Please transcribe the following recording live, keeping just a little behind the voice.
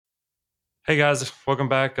Hey guys, welcome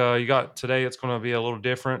back. You got today. It's going to be a little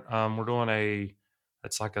different. We're doing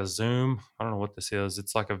it's like a Zoom. I don't know what this is.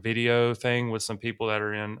 It's like a video thing with some people that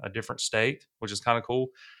are in a different state, which is kind of cool.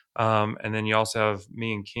 And then you also have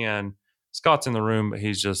me and Ken. Scott's in the room, but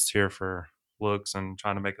he's just here for looks and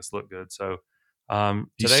trying to make us look good. So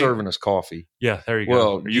He's today, serving us coffee. yeah, there you go.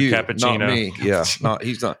 Well, Are you not cappuccino? me. Yeah, not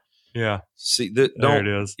he's not. Yeah, See that there don't.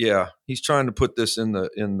 it is. Yeah, he's trying to put this in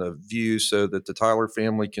the view so that the Tyler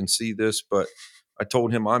family can see this. But I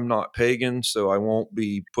told him I'm not pagan, so I won't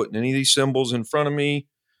be putting any of these symbols in front of me.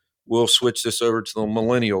 We'll switch this over to the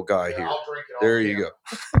millennial guy here. There you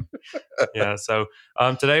go. Yeah. So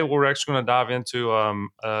today we're actually going to dive into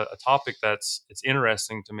a topic it's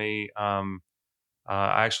interesting to me.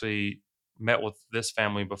 I actually met with this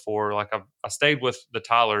family before. Like I stayed with the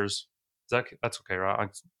Tylers. That's okay, right?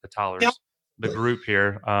 The Tylers, Yep. the group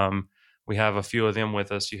here. We have a few of them with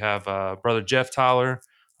us. You have brother Jeff Tyler,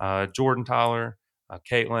 Jordan Tyler,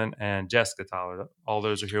 Caitlin, and Jessica Tyler. All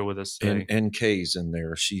those are here with us today. And Kay's in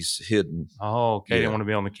there. She's hidden. Oh, Kay didn't Yeah. want to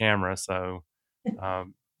be on the camera, so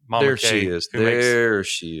Mama There Kay, she is. who makes- There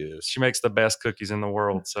she is. she makes the best cookies in the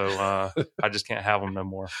world, so I just can't have them no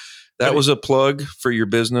more. That was a plug for your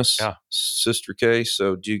business, Yeah. Sister K.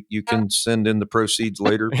 So you can send in the proceeds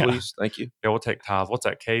later, Yeah. please. Thank you. Yeah, we'll take tithes. What's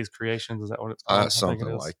that? Kay's Creations? Is that what it's called? I think Something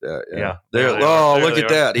it is. like that. Yeah. Yeah. There There. they are. Oh, There look they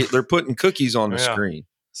at are. that. They're putting cookies on the Yeah. screen.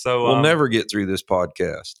 So We'll never get through this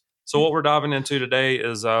podcast. So what we're diving into today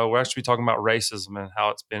is we're actually talking about racism and how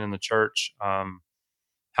it's been in the church, how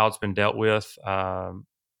it's been dealt with,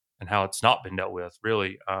 and how it's not been dealt with.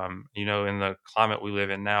 Really, in the climate we live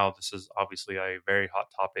in now, this is obviously a very hot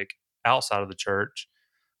topic outside of the church.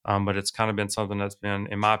 But it's kind of been something that's been,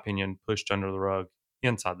 in my opinion, pushed under the rug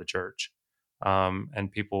inside the church.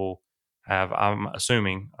 And people I'm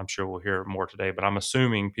assuming, I'm sure we'll hear more today, but I'm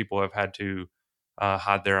assuming people have had to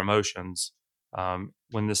hide their emotions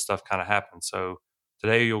when this stuff kind of happens. So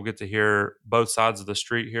today you'll get to hear both sides of the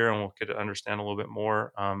street here, and we'll get to understand a little bit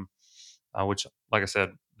more, which, like I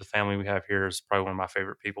said, the family we have here is probably one of my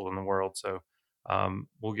favorite people in the world. So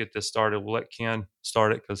we'll get this started. We'll let Ken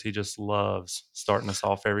start it because he just loves starting us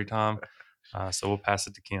off every time. So we'll pass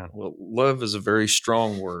it to Ken. Well, love is a very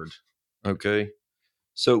strong word. Okay.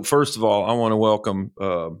 So first of all, I want to welcome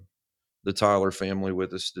the Tyler family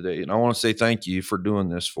with us today. And I want to say thank you for doing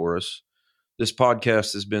this for us. This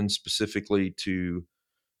podcast has been specifically to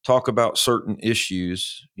talk about certain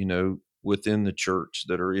issues, within the church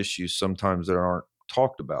that are issues sometimes that aren't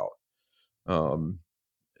talked about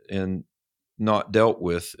and not dealt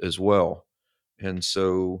with as well. And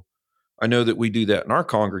so I know that we do that in our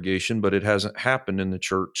congregation, but it hasn't happened in the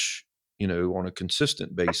church, on a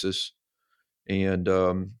consistent basis. And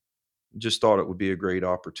just thought it would be a great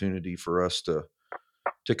opportunity for us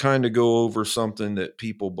to kind of go over something that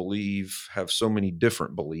people have so many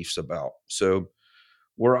different beliefs about. So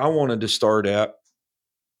where I wanted to start at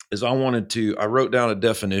is I wrote down a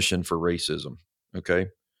definition for racism. Okay.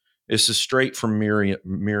 This is straight from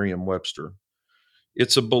Merriam-Webster.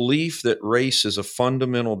 It's a belief that race is a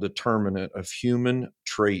fundamental determinant of human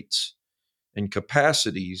traits and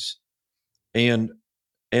capacities, and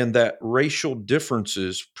that racial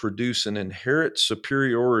differences produce an inherent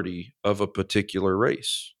superiority of a particular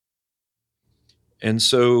race. And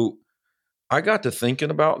so I got to thinking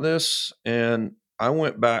about this, and I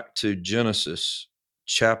went back to Genesis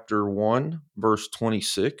chapter 1, verse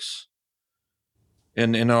 26.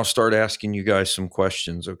 And I'll start asking you guys some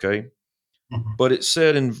questions, okay? Mhm. But it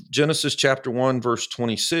said in Genesis chapter 1, verse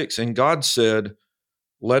 26, and God said,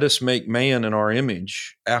 let us make man in our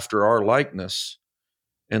image, after our likeness,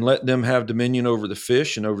 and let them have dominion over the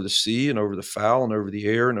fish and over the sea and over the fowl and over the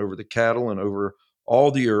air and over the cattle and over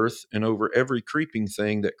all the earth and over every creeping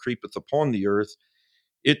thing that creepeth upon the earth.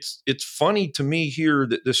 It's funny to me here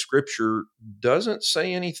that the scripture doesn't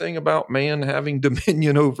say anything about man having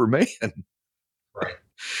dominion over man. Right.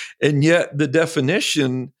 And yet the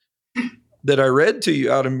definition that I read to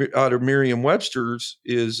you out of Merriam-Webster's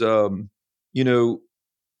is,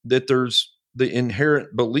 that there's the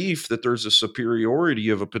inherent belief that there's a superiority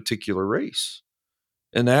of a particular race.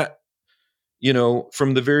 And that,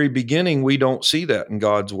 from the very beginning, we don't see that in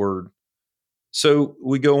God's word. So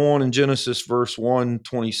we go on in Genesis verse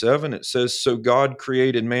 1:27, it says, so God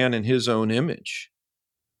created man in his own image.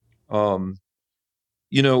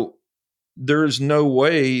 There's no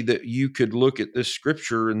way that you could look at this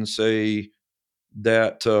scripture and say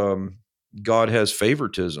that God has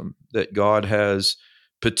favoritism, that God has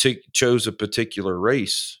chose a particular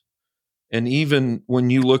race. And even when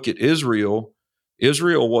you look at Israel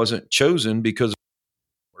wasn't chosen because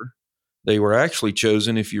they were actually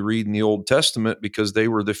chosen, if you read in the Old Testament, because they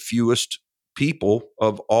were the fewest people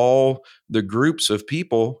of all the groups of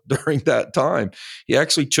people during that time. He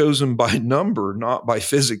actually chose them by number, not by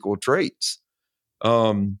physical traits.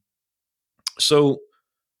 So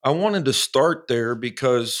I wanted to start there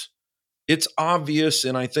because it's obvious,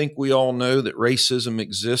 and I think we all know that racism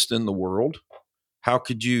exists in the world. How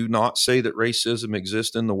could you not say that racism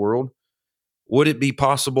exists in the world? Would it be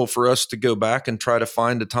possible for us to go back and try to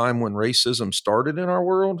find a time when racism started in our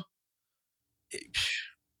world?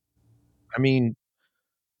 I mean,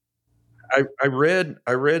 I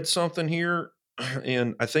read something here,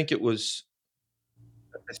 and I think it's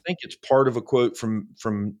part of a quote from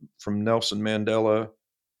Nelson Mandela,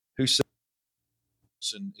 who said,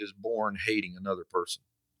 "Person is born hating another person."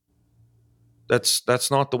 That's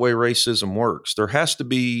not the way racism works. There has to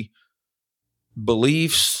be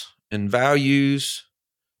beliefs and values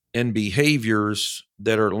and behaviors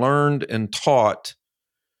that are learned and taught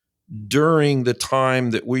during the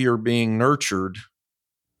time that we are being nurtured.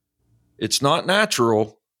 It's not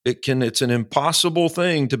natural. It's an impossible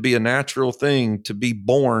thing to be a natural thing, to be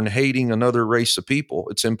born hating another race of people.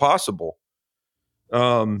 It's impossible.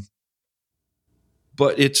 But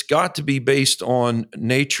it's got to be based on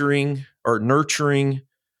nurturing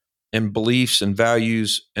and beliefs and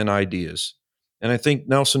values and ideas. And I think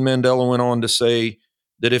Nelson Mandela went on to say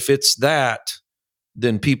that if it's that,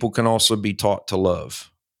 then people can also be taught to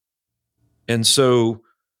love. And so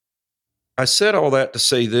I said all that to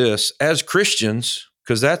say this: as Christians,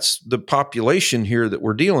 because that's the population here that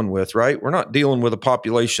we're dealing with, right? We're not dealing with a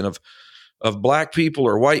population of black people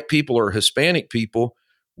or white people or Hispanic people.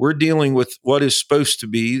 We're dealing with what is supposed to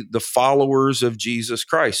be the followers of Jesus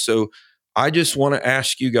Christ. So I just want to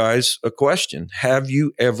ask you guys a question. Have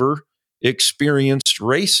you ever experienced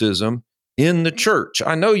racism in the church?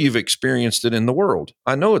 I know you've experienced it in the world.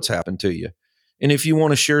 I know it's happened to you. And if you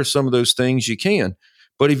want to share some of those things, you can.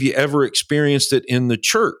 But have you ever experienced it in the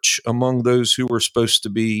church among those who were supposed to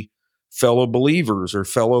be fellow believers or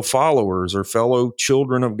fellow followers or fellow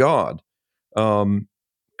children of God?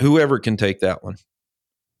 Whoever can take that one.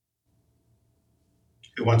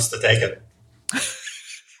 Who wants to take it?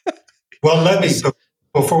 Well,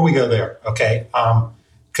 before we go there, okay,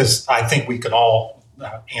 because I think we could all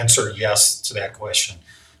answer yes to that question.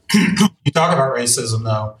 You talk about racism,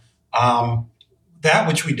 though. That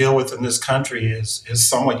which we deal with in this country is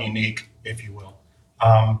somewhat unique, if you will.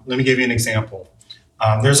 Let me give you an example.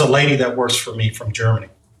 There's a lady that works for me from Germany.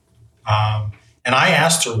 And I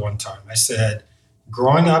asked her one time, I said,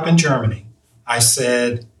 growing up in Germany, I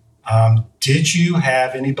said, did you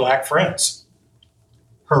have any black friends?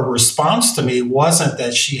 Her response to me wasn't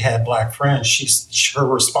that she had black friends. Her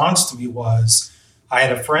response to me was, I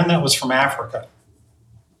had a friend that was from Africa.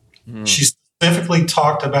 She specifically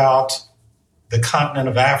talked about the continent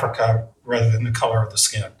of Africa rather than the color of the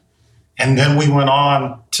skin. And then we went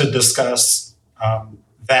on to discuss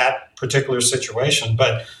that particular situation.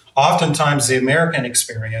 But oftentimes the American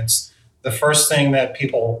experience, the first thing that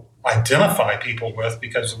people identify people with,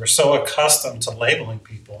 because we're so accustomed to labeling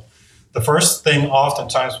people, the first thing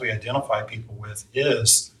oftentimes we identify people with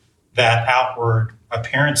is that outward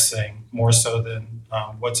appearance thing, more so than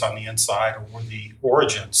what's on the inside or the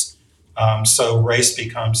origins. So race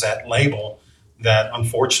becomes that label that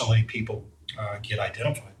unfortunately people get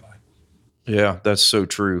identified by. Yeah, that's so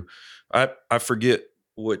true. I forget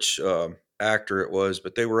which actor it was,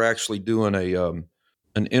 but they were actually doing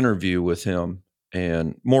an interview with him,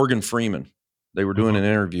 and Morgan Freeman. They were doing an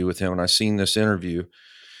interview with him, and I seen this interview,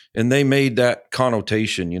 and they made that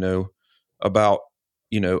connotation, about,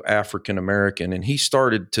 African American. And he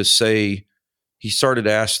started to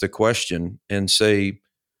ask the question and say,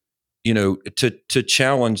 to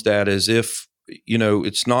challenge that as if,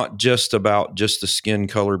 it's not just about just the skin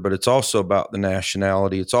color, but it's also about the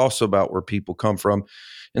nationality. It's also about where people come from.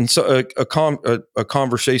 And so a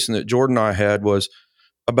conversation that Jordan and I had was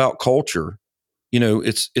about culture.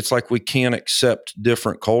 It's like we can't accept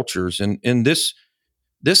different cultures. And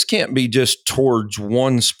this can't be just towards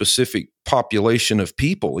one specific population of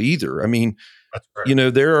people either. I mean, that's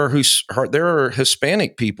right. There are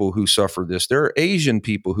Hispanic people who suffer this. There are Asian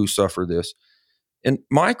people who suffer this. And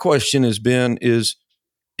my question has been, is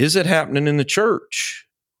it happening in the church?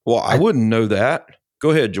 Well, I wouldn't know that.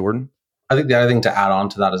 Go ahead, Jordan. I think the other thing to add on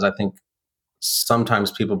to that is I think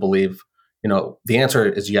sometimes people believe, the answer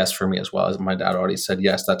is yes for me as well. As my dad already said,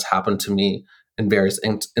 yes, that's happened to me in various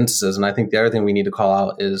instances. And I think the other thing we need to call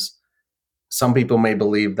out is some people may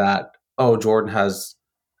believe that, oh, Jordan has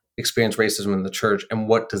experienced racism in the church. And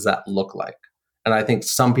what does that look like? And I think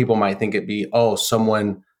some people might think it be, oh,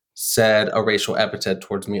 someone said a racial epithet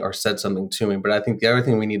towards me or said something to me. But I think the other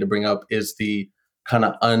thing we need to bring up is the kind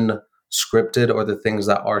of scripted or the things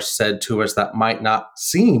that are said to us that might not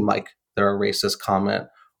seem like they're a racist comment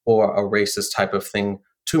or a racist type of thing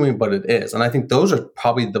to me, but it is. And I think those are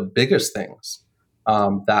probably the biggest things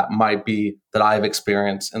that I've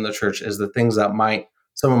experienced in the church, is the things that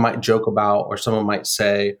someone might joke about or someone might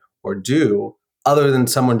say or do, other than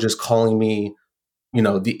someone just calling me,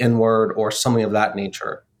 the N word or something of that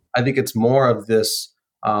nature. I think it's more of this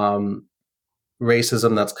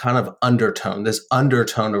racism that's kind of this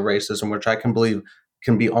undertone of racism, which I can believe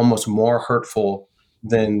can be almost more hurtful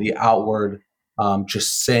than the outward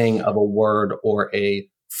just saying of a word or a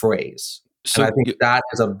phrase. So and I think that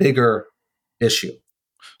is a bigger issue.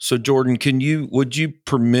 So Jordan,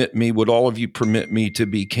 would all of you permit me to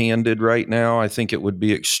be candid right now? I think it would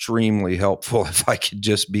be extremely helpful if I could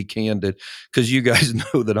just be candid, because you guys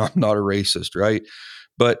know that I'm not a racist, right?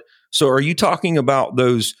 But so are you talking about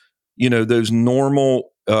those normal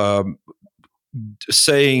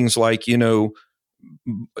sayings like,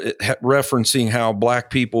 referencing how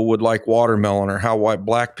black people would like watermelon or how white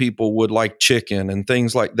black people would like chicken and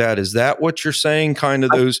things like that? Is that what you're saying? Kind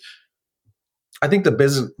of those? I think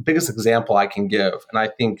the biggest example I can give, and I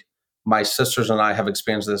think my sisters and I have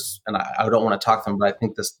experienced this, and I don't want to talk to them, but I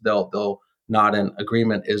think they'll nod in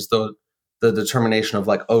agreement, is the determination of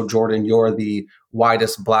like, oh, Jordan, you're the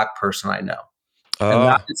whitest black person I know. And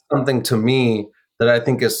that is something to me that I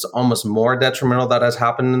think is almost more detrimental that has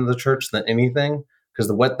happened in the church than anything,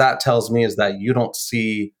 because what that tells me is that you don't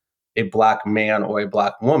see a black man or a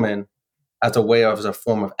black woman as a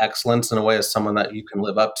form of excellence, in a way as someone that you can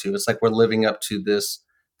live up to. It's like we're living up to this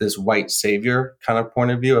white savior kind of point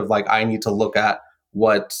of view of like, I need to look at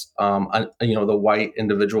what the white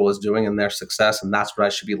individual is doing and their success, and that's what I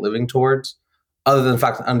should be living towards. Other than the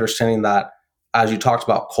fact that understanding that, as you talked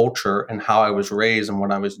about culture and how I was raised and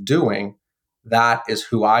what I was doing, that is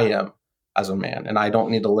who I am as a man, and I don't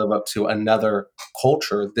need to live up to another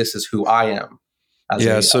culture. This is who I am.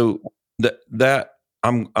 So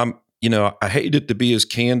I hated to be as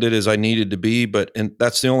candid as I needed to be, and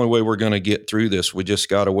that's the only way we're going to get through this. We just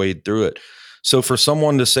got to wade through it. So for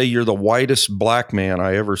someone to say you're the whitest black man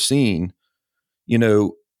I ever seen,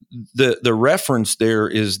 the reference there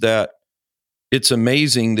is that it's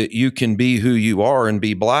amazing that you can be who you are and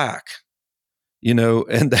be black,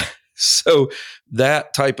 and so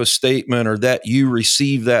that type of statement, or that you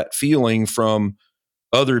receive that feeling from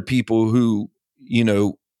other people who,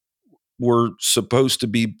 were supposed to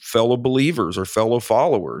be fellow believers or fellow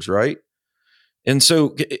followers, right? And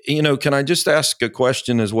so, can I just ask a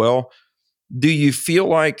question as well? Do you feel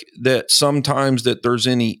like that sometimes that there's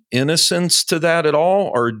any innocence to that at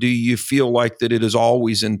all, or do you feel like that it is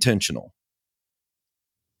always intentional?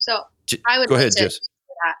 So I would go ahead, Jess.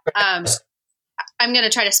 I'm going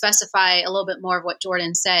to try to specify a little bit more of what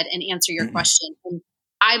Jordan said and answer your question. And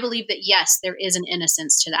I believe that, yes, there is an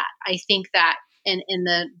innocence to that. I think that in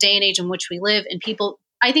the day and age in which we live, and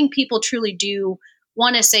I think people truly do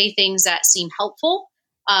want to say things that seem helpful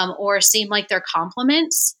or seem like they're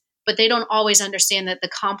compliments, but they don't always understand that the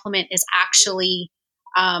compliment is actually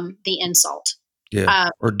the insult. Yeah,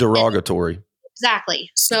 or derogatory. Exactly.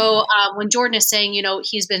 So when Jordan is saying,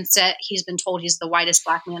 he's been told he's the whitest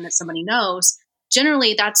black man that somebody knows,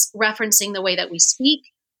 generally that's referencing the way that we speak,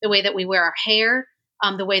 the way that we wear our hair,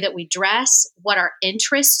 the way that we dress, what our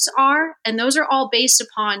interests are. And those are all based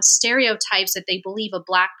upon stereotypes that they believe a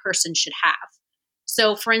black person should have.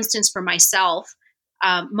 So for instance, for myself,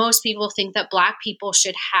 most people think that black people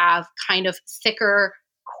should have kind of thicker,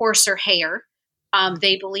 coarser hair.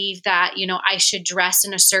 They believe that, I should dress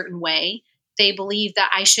in a certain way. They believe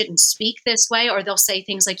that I shouldn't speak this way, or they'll say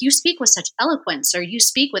things like, you speak with such eloquence, or you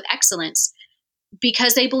speak with excellence,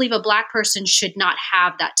 because they believe a black person should not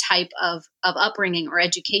have that type of upbringing or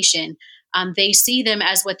education. They see them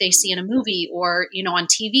as what they see in a movie or, on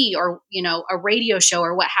TV or, a radio show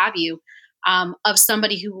or what have you, of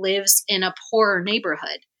somebody who lives in a poorer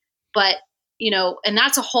neighborhood. But, and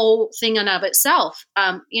that's a whole thing in of itself.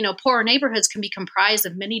 Poorer neighborhoods can be comprised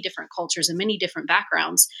of many different cultures and many different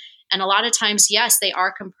backgrounds. And a lot of times, yes, they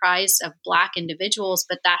are comprised of black individuals,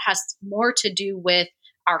 but that has more to do with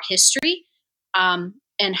our history and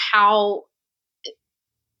how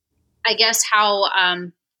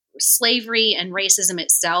slavery and racism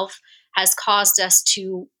itself has caused us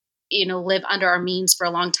to, live under our means for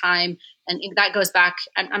a long time. And that goes back,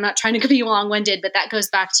 I'm not trying to be long-winded, but that goes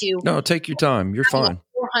back to— No, take your time. You're fine.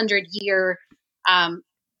 400-year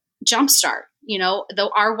jumpstart.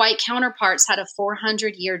 Though our white counterparts had a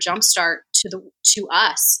 400-year jumpstart to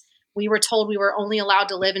us. We were told we were only allowed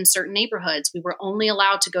to live in certain neighborhoods. We were only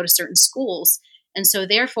allowed to go to certain schools. And so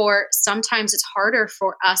therefore, sometimes it's harder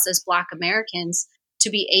for us as Black Americans to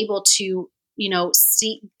be able to,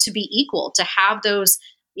 see, to be equal, to have those,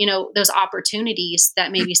 those opportunities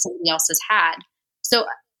that maybe somebody else has had. So,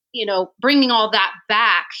 bringing all that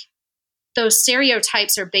back, those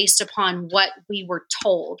stereotypes are based upon what we were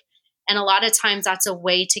told. And a lot of times that's a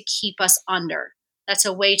way to keep us under. That's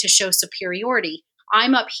a way to show superiority.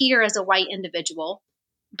 I'm up here as a white individual,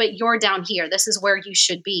 but you're down here. This is where you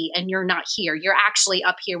should be. And you're not here. You're actually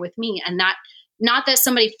up here with me. And not that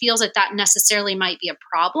somebody feels that necessarily might be a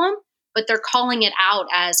problem, but they're calling it out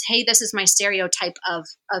as, hey, this is my stereotype of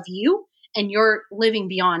you. And you're living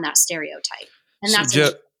beyond that stereotype. And that's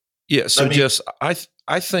Jess,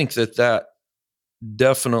 I think that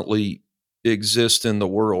definitely exists in the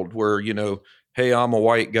world where, hey, I'm a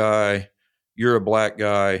white guy, you're a black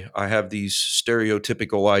guy. I have these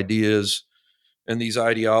stereotypical ideas and these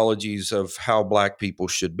ideologies of how black people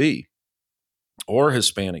should be, or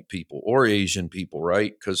Hispanic people, or Asian people,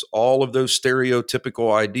 right? Because all of those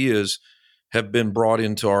stereotypical ideas have been brought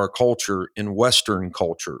into our culture in Western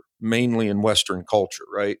culture, mainly in Western culture,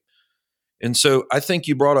 right? And so I think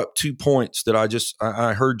you brought up 2 points that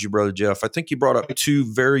I heard you, Brother Jeff. I think you brought up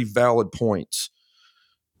 2 very valid points.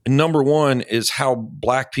 And number one is how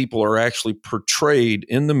black people are actually portrayed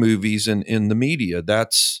in the movies and in the media.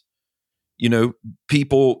 That's,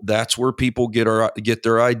 that's where people get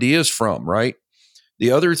their ideas from, right? The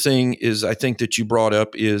other thing is, I think that you brought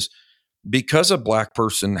up is because a black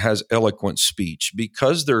person has eloquent speech,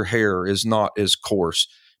 because their hair is not as coarse,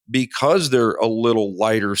 because they're a little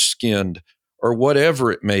lighter skinned or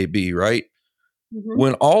whatever it may be, right? Mm-hmm.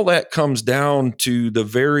 When all that comes down to the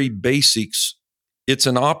very basics, it's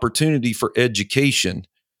an opportunity for education.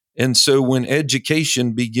 And so when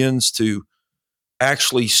education begins to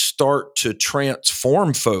actually start to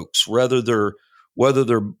transform folks, whether they're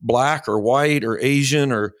black or white or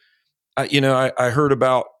Asian or, I heard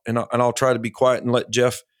about, and I'll try to be quiet and let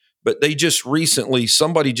Jeff, but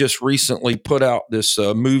somebody just recently put out this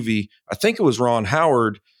movie. I think it was Ron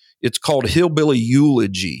Howard. It's called Hillbilly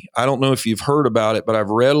Eulogy. I don't know if you've heard about it, but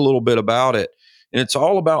I've read a little bit about it. And it's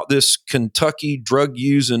all about this Kentucky drug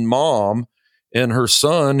using mom and her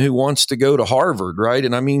son who wants to go to Harvard, right?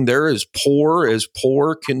 And I mean, they're as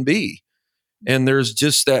poor can be. And there's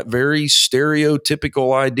just that very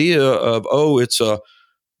stereotypical idea of, it's a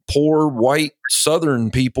poor white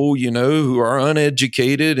Southern people, who are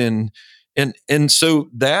uneducated. And so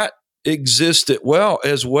that exists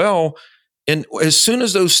as well. And as soon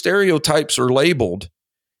as those stereotypes are labeled,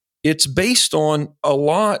 it's based on a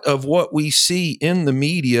lot of what we see in the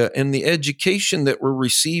media and the education that we're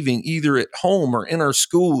receiving either at home or in our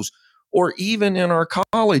schools or even in our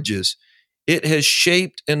colleges. It has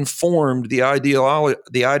shaped and formed the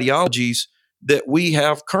ideologies that we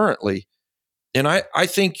have currently. And I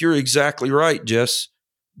think you're exactly right, Jess,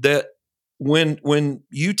 that when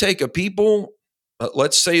you take a people,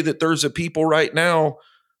 let's say that there's a people right now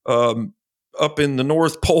up in the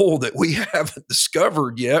North Pole that we haven't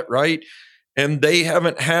discovered yet, right? And they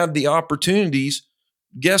haven't had the opportunities.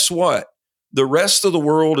 Guess what? The rest of the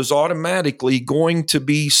world is automatically going to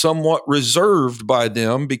be somewhat reserved by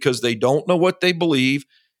them because they don't know what they believe.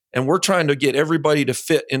 And we're trying to get everybody to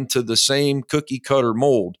fit into the same cookie cutter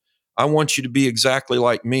mold. I want you to be exactly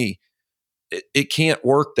like me. It can't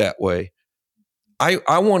work that way.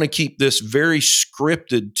 I want to keep this very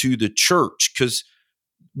scripted to the church because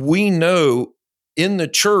we know in the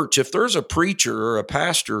church, if there's a preacher or a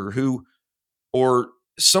pastor or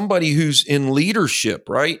somebody who's in leadership,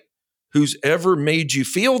 right, who's ever made you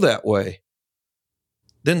feel that way,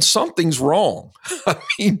 then something's wrong. I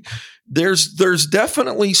mean, there's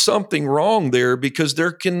definitely something wrong there because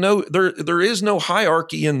there is no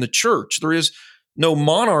hierarchy in the church. There is no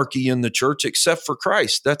monarchy in the church except for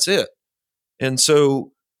Christ. That's it. And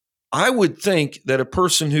so I would think that a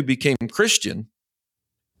person who became Christian,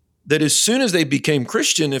 that as soon as they became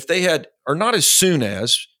Christian, if they had, or not as soon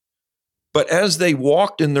as, but as they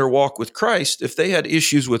walked in their walk with Christ, if they had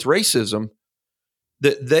issues with racism,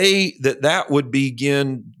 that would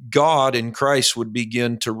begin, God and Christ would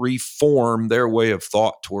begin to reform their way of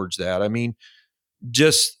thought towards that. I mean,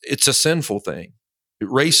 it's a sinful thing.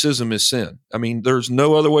 Racism is sin. I mean, there's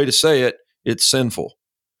no other way to say it. It's sinful.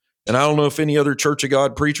 And I don't know if any other Church of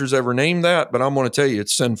God preachers ever named that, but I'm going to tell you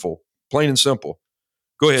it's sinful, plain and simple.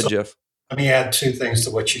 Go ahead, Jeff. Let me add 2 things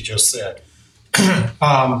to what you just said.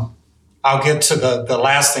 I'll get to the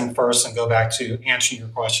last thing first and go back to answering your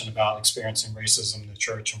question about experiencing racism in the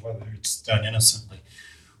church and whether it's done innocently.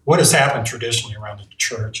 What has happened traditionally around the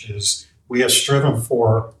church is we have striven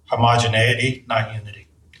for homogeneity, not unity.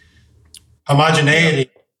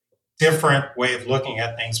 Homogeneity, different way of looking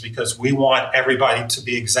at things because we want everybody to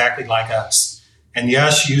be exactly like us. And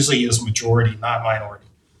yes usually is majority, not minority.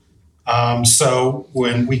 So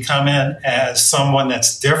when we come in as someone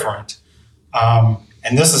that's different,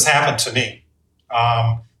 and this has happened to me,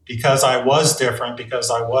 because I was different,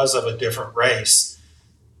 because I was of a different race,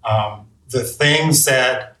 the things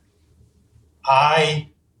that I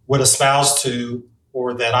would espouse to,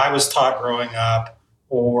 or that I was taught growing up,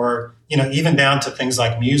 or even down to things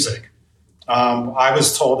like music, I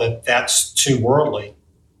was told that that's too worldly,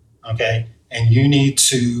 okay, and you need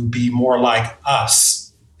to be more like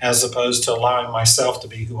us, as opposed to allowing myself to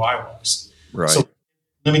be who I was. Right. So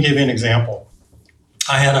let me give you an example.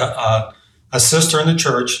 I had a sister in the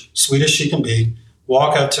church, sweet as she can be,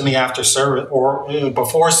 walk up to me after service or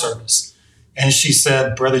before service, and she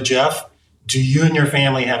said, "Brother Jeff, do you and your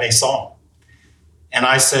family have a song?" And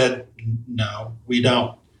I said, "No, we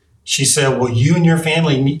don't." She said, "Well, you and your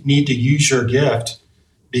family need to use your gift,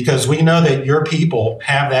 because we know that your people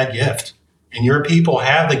have that gift, and your people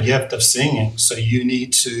have the gift of singing. So you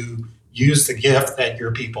need to use the gift that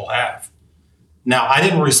your people have." Now, I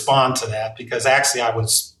didn't respond to that, because actually I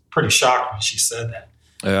was pretty shocked when she said that.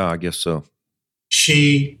 Yeah, I guess so.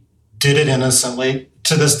 She did it innocently.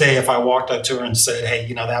 To this day, if I walked up to her and said,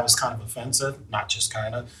 "Hey, that was kind of offensive," not just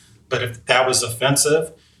kind of, but if that was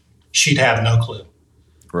offensive, she'd have no clue.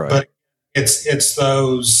 Right. But it's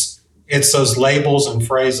those labels and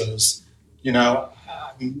phrases.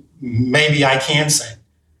 Maybe I can sing,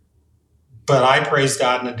 but I praise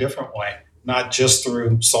God in a different way, not just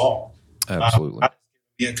through song. Absolutely.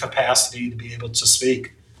 A capacity to be able to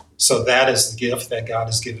speak. So that is the gift that God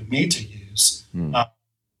has given me to use,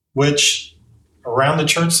 which around the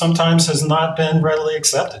church sometimes has not been readily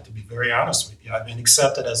accepted, to be very honest with you. I've been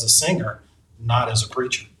accepted as a singer, not as a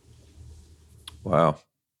preacher. Wow.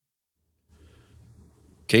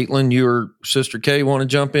 Caitlin, your sister Kay want to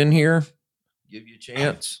jump in here? Give you a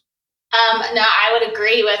chance. No, I would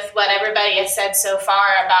agree with what everybody has said so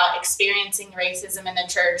far about experiencing racism in the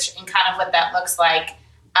church and kind of what that looks like.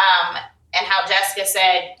 And how Jessica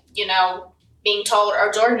said, being told,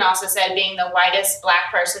 or Jordan also said, being the whitest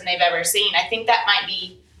Black person they've ever seen. I think that might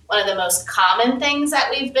be one of the most common things that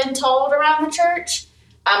we've been told around the church.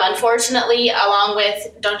 Unfortunately, along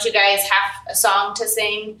with, "Don't you guys have a song to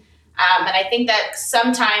sing?" And I think that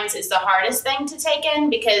sometimes is the hardest thing to take in,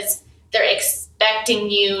 because they're expecting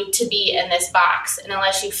you to be in this box. And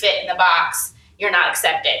unless you fit in the box, you're not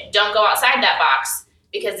accepted. Don't go outside that box,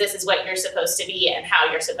 because this is what you're supposed to be and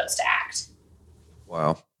how you're supposed to act.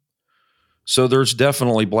 Wow. So there's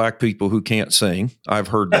definitely Black people who can't sing. I've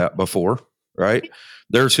heard that before, right?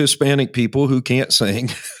 There's Hispanic people who can't sing.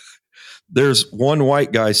 There's one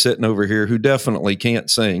white guy sitting over here who definitely can't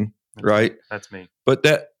sing, right? That's me. But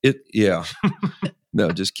yeah.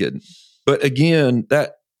 No, just kidding. But again,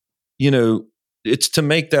 it's to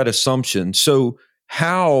make that assumption. So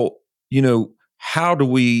how do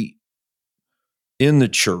we in the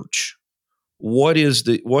church, what is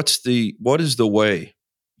the way?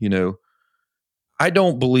 I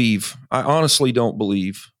honestly don't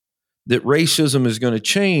believe that racism is going to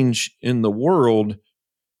change in the world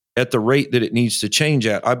at the rate that it needs to change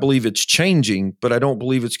at. I believe it's changing, but I don't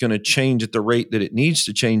believe it's going to change at the rate that it needs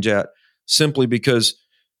to change at, simply because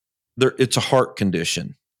it's a heart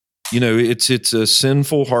condition. It's a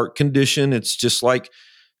sinful heart condition. It's just like,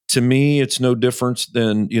 to me, it's no difference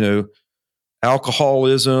than,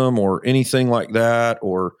 alcoholism or anything like that,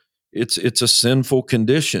 or it's a sinful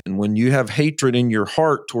condition. When you have hatred in your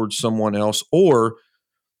heart towards someone else, or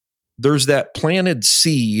there's that planted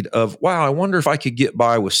seed of, wow, I wonder if I could get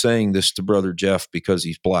by with saying this to Brother Jeff because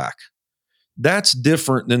he's Black. That's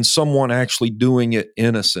different than someone actually doing it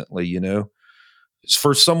innocently, It's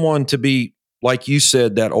for someone to be, like you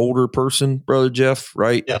said, that older person, Brother Jeff,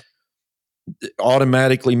 right? Yeah.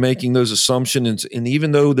 Automatically making those assumptions. And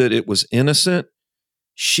even though that it was innocent,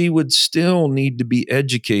 she would still need to be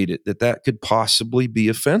educated that could possibly be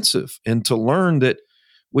offensive, and to learn that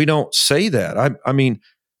we don't say that. I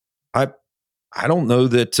don't know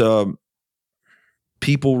that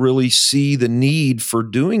people really see the need for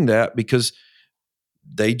doing that, because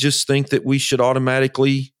they just think that we should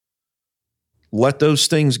automatically let those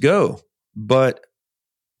things go. But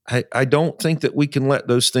I don't think that we can let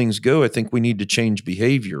those things go. I think we need to change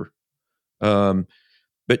behavior.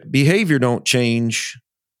 But behavior don't change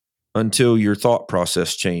until your thought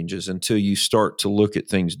process changes, until you start to look at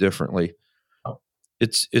things differently.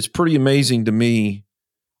 It's pretty amazing to me.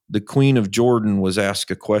 The Queen of Jordan was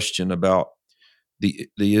asked a question about the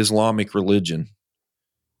Islamic religion,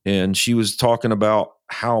 and she was talking about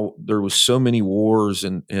how there was so many wars,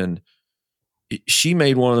 and she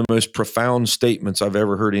made one of the most profound statements I've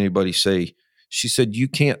ever heard anybody say. She said, you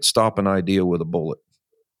can't stop an idea with a bullet.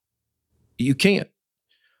 You can't.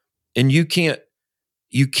 And you can't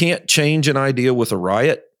change an idea with a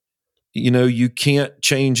riot. You can't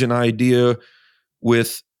change an idea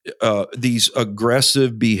with these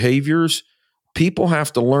aggressive behaviors. People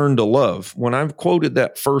have to learn to love. When I've quoted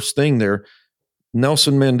that first thing there,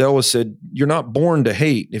 Nelson Mandela said, you're not born to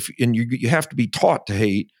hate, and you have to be taught to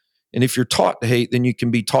hate. And if you're taught to hate, then you can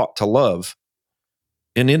be taught to love.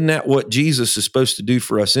 And isn't that what Jesus is supposed to do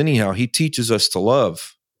for us anyhow? He teaches us to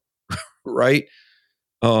love, right?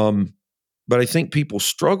 But I think people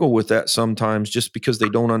struggle with that sometimes just because they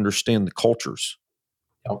don't understand the cultures.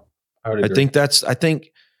 Yep, I would agree.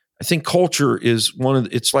 I think culture is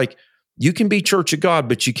it's like you can be Church of God,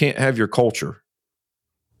 but you can't have your culture.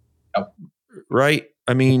 Yep. Right?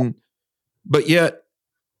 I mean, but yet,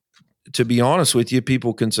 to be honest with you,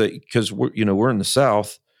 people can say, because we're in the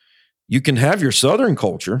South, you can have your Southern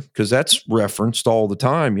culture because that's referenced all the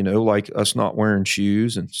time, like us not wearing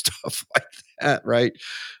shoes and stuff like that, right?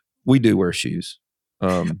 We do wear shoes.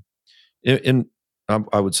 And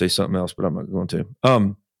I would say something else, but I'm not going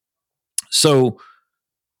to. So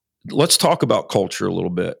let's talk about culture a little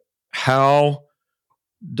bit. How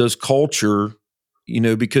does culture,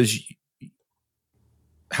 because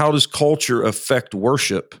how does culture affect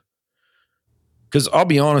worship? Because I'll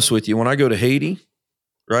be honest with you, when I go to Haiti,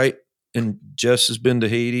 right? And Jess has been to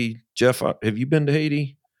Haiti. Jeff, have you been to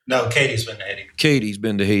Haiti? No, Katie's been to Haiti. Katie's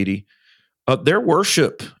been to Haiti. Their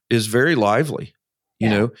worship is very lively,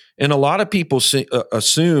 and a lot of people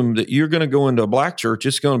assume that you're going to go into a black church,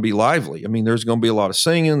 it's going to be lively. I mean, there's going to be a lot of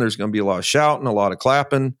singing, there's going to be a lot of shouting, a lot of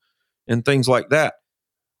clapping, and things like that.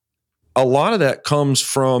 A lot of that comes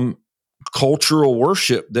from cultural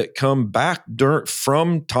worship that come back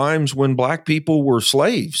from times when black people were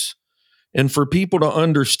slaves. And for people to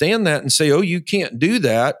understand that and say, oh, you can't do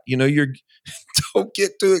that, you're don't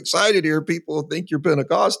get too excited here. People think you're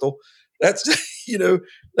Pentecostal. That's,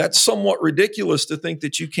 that's somewhat ridiculous to think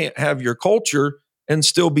that you can't have your culture and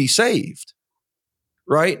still be saved,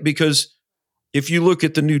 right? Because if you look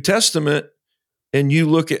at the New Testament and you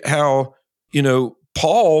look at how,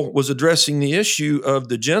 Paul was addressing the issue of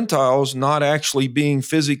the Gentiles not actually being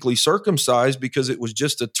physically circumcised because it was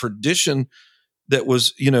just a tradition that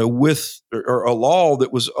was, or a law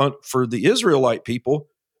that was for the Israelite people.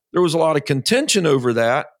 There was a lot of contention over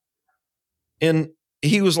that. And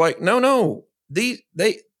he was like, no, this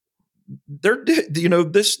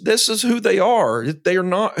is who they are. They are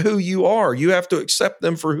not who you are. You have to accept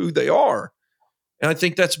them for who they are. And I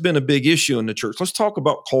think that's been a big issue in the church. Let's talk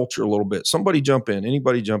about culture a little bit. Somebody jump in.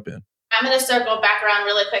 Anybody jump in. I'm going to circle back around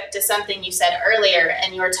really quick to something you said earlier.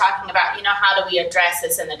 And you were talking about, how do we address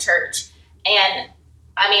this in the church? And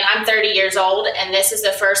I mean, I'm 30 years old, and this is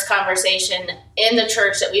the first conversation in the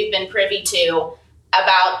church that we've been privy to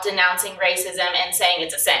about denouncing racism and saying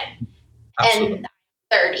it's a sin. Absolutely. And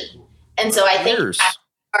I'm 30. And so I think I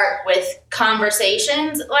start with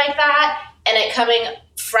conversations like that and it coming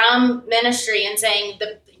from ministry and saying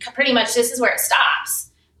pretty much this is where it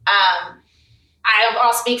stops.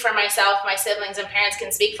 I'll speak for myself. My siblings and parents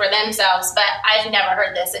can speak for themselves, but I've never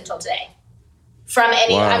heard this until today from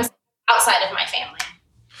anyone. Wow. I'm outside of my family.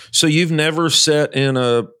 So you've never sat in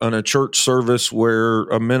a church service where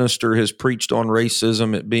a minister has preached on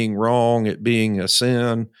racism, it being wrong, it being a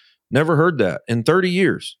sin. Never heard that in 30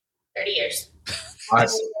 years. 30 years.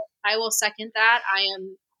 I will second that.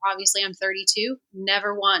 I'm 32.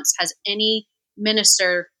 Never once has any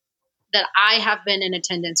minister that I have been in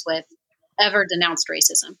attendance with ever denounced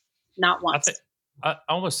racism. Not once. I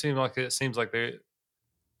almost seems like they.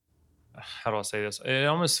 How do I say this? It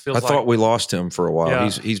almost feels I like thought we lost him for a while. Yeah.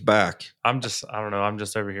 He's back. I don't know. I'm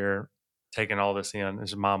just over here taking all this in.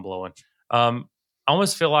 It's mind blowing. I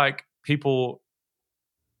almost feel like people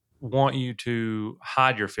want you to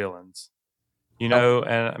hide your feelings, and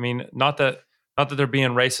I mean, not that they're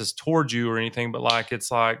being racist towards you or anything, but like,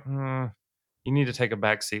 it's like, you need to take a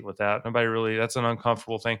back seat with that. Nobody really, that's an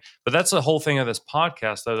uncomfortable thing, but that's the whole thing of this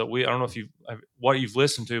podcast though, that I don't know if what you've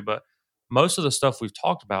listened to, but most of the stuff we've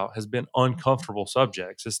talked about has been uncomfortable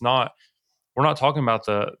subjects. We're not talking about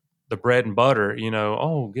the bread and butter,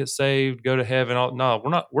 get saved, go to heaven.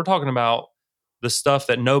 No, we're talking about the stuff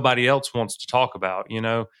that nobody else wants to talk about,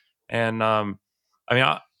 And I mean,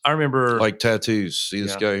 I remember like tattoos. See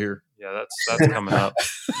this guy here? Yeah, that's coming up.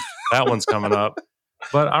 That one's coming up.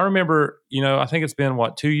 But I remember, I think it's been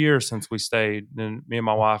 2 years since we stayed, and me and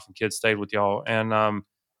my wife and kids stayed with y'all. And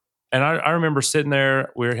I remember sitting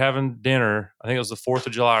there, we were having dinner. I think it was the 4th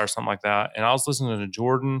of July or something like that. And I was listening to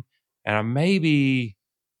Jordan, and maybe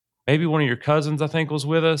one of your cousins, I think, was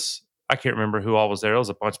with us. I can't remember who all was there. There was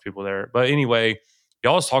a bunch of people there. But anyway,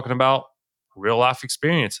 y'all was talking about real life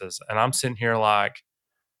experiences. And I'm sitting here like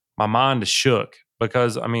my mind is shook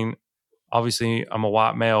because, I mean, obviously I'm a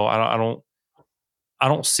white male. I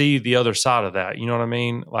don't see the other side of that. You know what I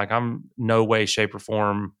mean? Like I'm no way, shape, or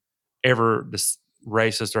form ever this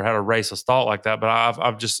racist or had a racist thought like that.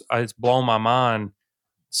 But it's blown my mind.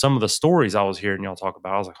 Some of the stories I was hearing y'all talk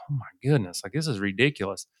about, I was like, oh my goodness, like this is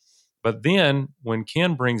ridiculous. But then when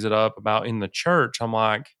Ken brings it up about in the church, I'm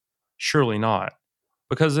like, surely not,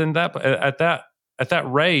 because at that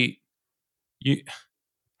rate,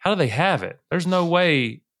 how do they have it? There's no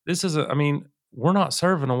way this isn't. I mean, we're not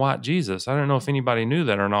serving a white Jesus. I don't know if anybody knew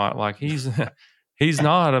that or not. Like he's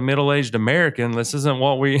not a middle-aged American. This isn't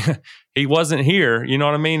what he wasn't here. You know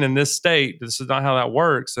what I mean? In this state, this is not how that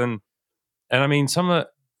works. And I mean,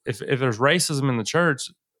 if there's racism in the church,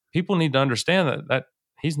 people need to understand that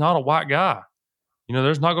he's not a white guy. You know,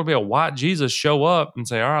 there's not going to be a white Jesus show up and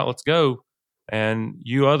say, all right, let's go. And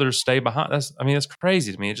you others stay behind. That's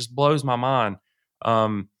crazy to me. It just blows my mind.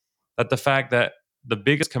 That the fact that the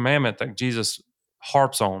biggest commandment that Jesus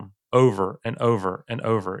harps on over and over and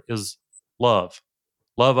over is love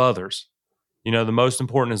others. You know, the most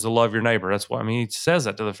important is to love your neighbor. That's what, I mean, he says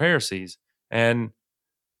that to the Pharisees, and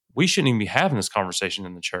we shouldn't even be having this conversation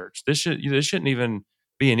in the church. This shouldn't even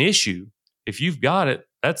be an issue. If you've got it,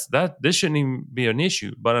 this shouldn't even be an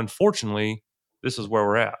issue. But unfortunately, this is where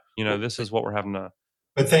we're at. You know, this is what we're having to.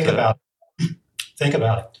 But think about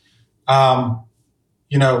it.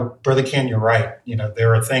 You know, Brother Ken, you're right. You know,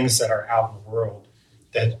 there are things that are out in the world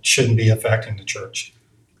that shouldn't be affecting the church.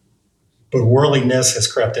 But worldliness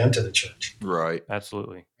has crept into the church. Right.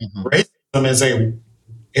 Absolutely. Mm-hmm. Racism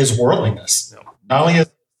is worldliness. No. Not only is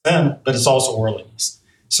it sin, but it's also worldliness.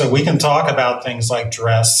 So we can talk about things like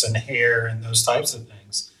dress and hair and those types of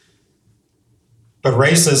things. But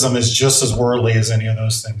racism is just as worldly as any of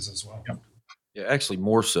those things as well. Yeah, actually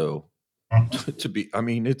more so.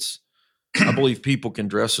 Mm-hmm. I believe people can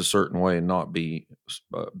dress a certain way and not be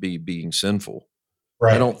being sinful.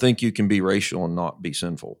 Right. I don't think you can be racial and not be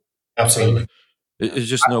sinful. Absolutely. It's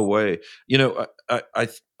just no way. You know, I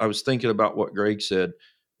was thinking about what Greg said.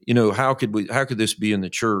 You know, how could this be in the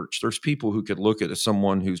church? There's people who could look at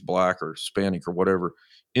someone who's black or Hispanic or whatever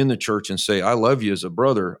in the church and say, I love you as a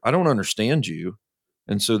brother. I don't understand you.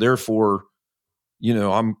 And so therefore, you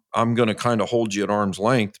know, I'm going to kind of hold you at arm's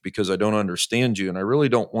length because I don't understand you. And I really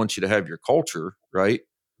don't want you to have your culture, right?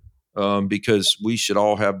 Because we should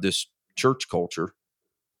all have this church culture.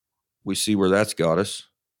 We see where that's got us.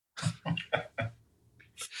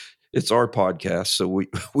 It's our podcast, so we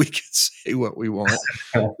can say what we want.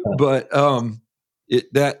 But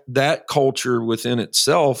that culture within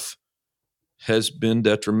itself has been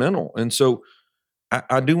detrimental. And so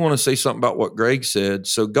I do want to say something about what Greg said.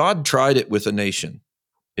 So God tried it with a nation.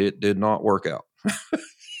 It did not work out.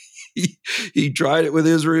 He tried it with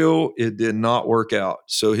Israel. It did not work out.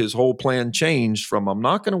 So his whole plan changed from, I'm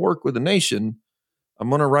not going to work with a nation. I'm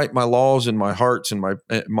going to write my laws in my hearts and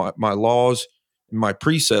my laws and my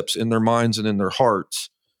precepts in their minds and in their hearts.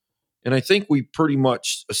 And I think we pretty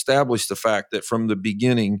much established the fact that from the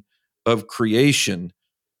beginning of creation,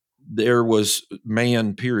 there was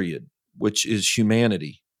man, period, which is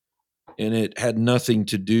humanity. And it had nothing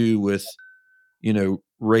to do with, you know,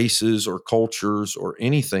 races or cultures or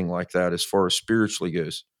anything like that as far as spiritually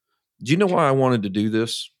goes. Do you know why I wanted to do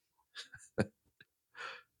this?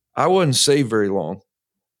 I wasn't saved very long.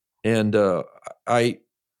 And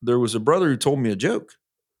there was a brother who told me a joke,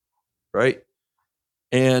 right?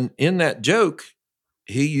 And in that joke,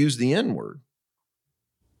 he used the N-word.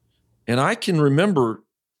 And I can remember,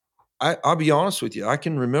 I'll be honest with you, I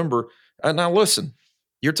can remember, now listen,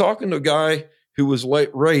 you're talking to a guy who was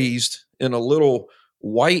raised in a little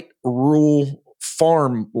white rural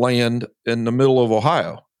farmland in the middle of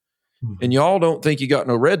Ohio. Mm-hmm. And y'all don't think you got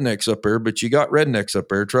no rednecks up there, but you got rednecks up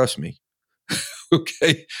there, trust me.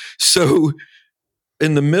 Okay. So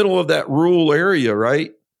in the middle of that rural area,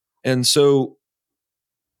 right? And so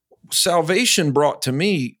salvation brought to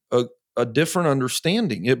me a different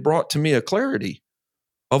understanding. It brought to me a clarity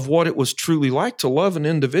of what it was truly like to love an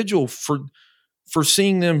individual for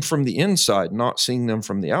seeing them from the inside, not seeing them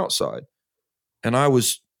from the outside. And I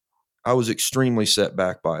was extremely set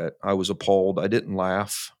back by it. I was appalled. I didn't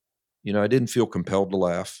laugh. You know, I didn't feel compelled to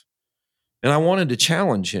laugh. And I wanted to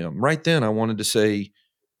challenge him right then. I wanted to say,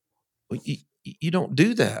 well, you don't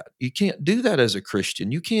do that. You can't do that as a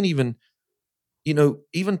Christian. You can't even, you know,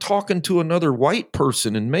 even talking to another white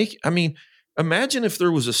person and imagine if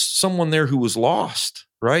there was someone there who was lost,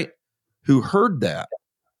 right? Who heard that.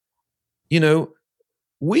 You know,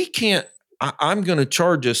 we can't, I'm going to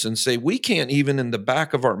charge us and say, we can't even in the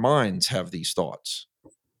back of our minds have these thoughts,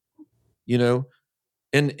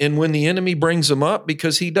 and when the enemy brings them up,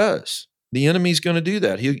 because he does, the enemy's going to do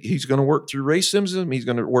that. He's going to work through racism. He's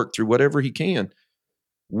going to work through whatever he can.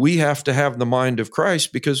 We have to have the mind of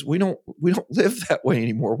Christ, because we don't live that way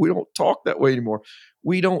anymore. We don't talk that way anymore.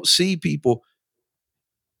 We don't see people.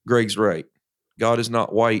 Greg's right. God is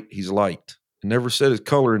not white. He's light. It never said his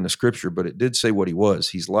color in the scripture, but it did say what he was.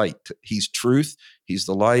 He's light. He's truth. He's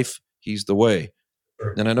the life. He's the way.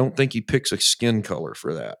 And I don't think he picks a skin color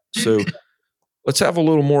for that. So let's have a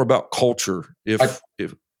little more about culture. I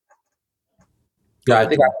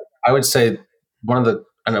think I would say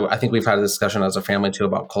I think we've had a discussion as a family too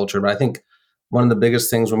about culture, but I think one of the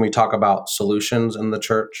biggest things when we talk about solutions in the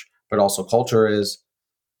church, but also culture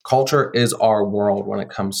is our world when it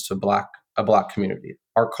comes to a Black community.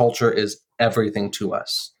 Our culture is everything to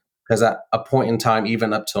us, because at a point in time,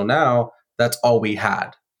 even up till now, that's all we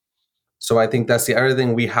had. So I think that's the other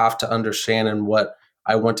thing we have to understand, and what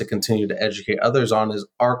I want to continue to educate others on is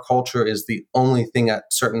our culture is the only thing at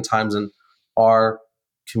certain times in our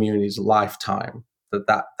community's lifetime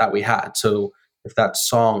that we had. So if that's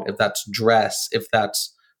song, if that's dress, if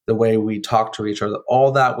that's the way we talk to each other,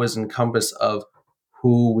 all that was encompassed of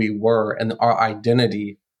who we were and our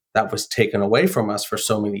identity that was taken away from us for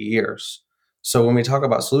so many years. So when we talk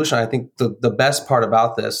about solution, I think the best part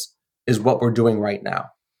about this is what we're doing right now,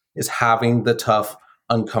 is having the tough,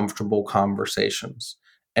 uncomfortable conversations.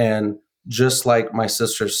 And just like my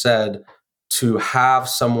sister said, to have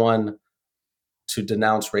someone to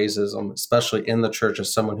denounce racism, especially in the church,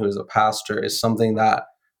 as someone who is a pastor, is something that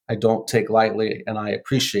I don't take lightly, and I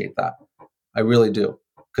appreciate that. I really do,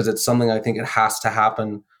 because it's something I think it has to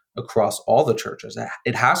happen across all the churches.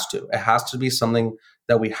 It has to. It has to be something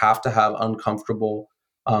that we have to have uncomfortable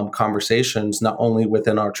conversations, not only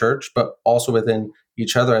within our church, but also within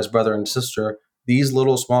each other as brother and sister. These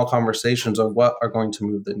little small conversations are what are going to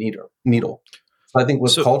move the needle. So I think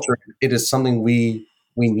with culture, it is something we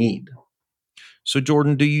need. So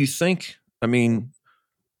Jordan, do you think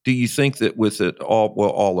that with it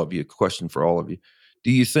all of you, question for all of you, do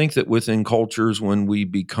you think that within cultures, when we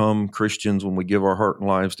become Christians, when we give our heart and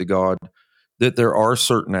lives to God, that there are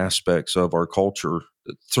certain aspects of our culture,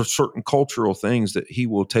 certain cultural things that he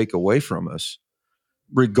will take away from us,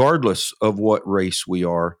 regardless of what race we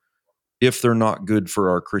are, if they're not good for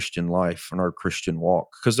our Christian life and our Christian walk?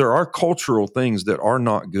 Because there are cultural things that are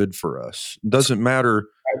not good for us. It doesn't matter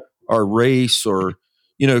our race or,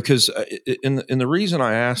 because and the reason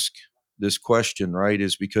I ask this question, right,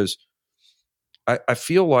 is because I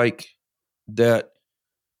feel like that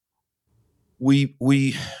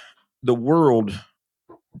the world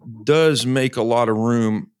does make a lot of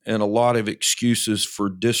room and a lot of excuses for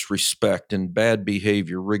disrespect and bad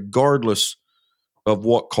behavior, regardless of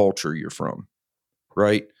what culture you're from,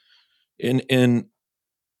 right? And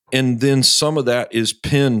then some of that is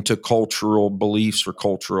pinned to cultural beliefs or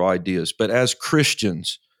cultural ideas. But as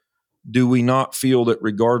Christians, do we not feel that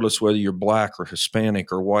regardless whether you're Black or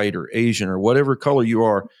Hispanic or white or Asian or whatever color you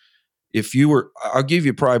are, I'll give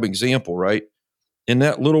you a prime example, right? In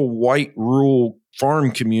that little white rural farm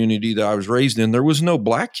community that I was raised in, there was no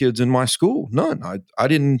Black kids in my school. None. I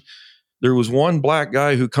didn't. There was one Black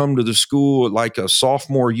guy who come to the school like a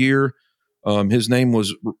sophomore year. His name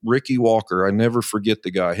was Ricky Walker. I never forget the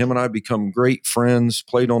guy. Him and I become great friends,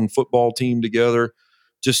 played on the football team together,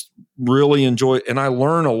 just really enjoy it. And I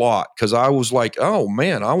learn a lot, because I was like, oh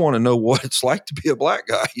man, I want to know what it's like to be a Black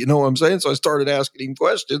guy. You know what I'm saying? So I started asking him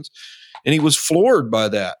questions, and he was floored by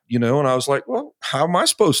that, and I was like, well, how am I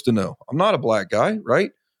supposed to know? I'm not a Black guy,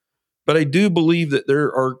 right? But I do believe that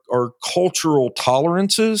there are cultural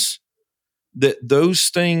tolerances, that those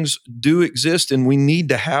things do exist, and we need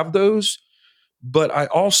to have those. But I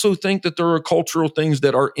also think that there are cultural things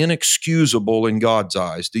that are inexcusable in God's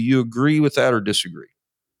eyes. Do you agree with that or disagree?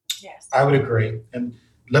 Yes, I would agree. And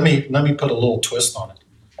let me put a little twist on it.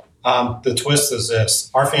 The twist is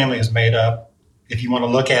this: our family is made up, if you want to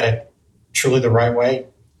look at it truly the right way,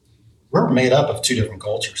 we're made up of two different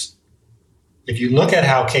cultures. If you look at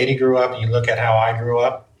how Katie grew up and you look at how I grew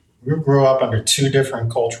up, we grew up under two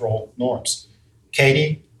different cultural norms.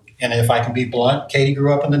 Katie, and if I can be blunt, Katie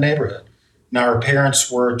grew up in the neighborhood. Now, her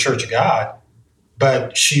parents were Church of God,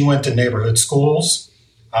 but she went to neighborhood schools.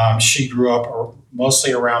 She grew up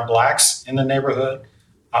mostly around Blacks in the neighborhood.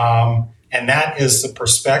 And that is the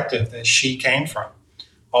perspective that she came from.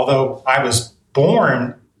 Although I was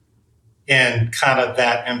born in kind of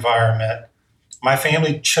that environment, my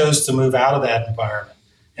family chose to move out of that environment.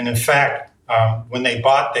 And in fact, when they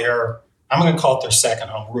bought I'm going to call it their second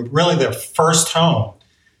home, really their first home,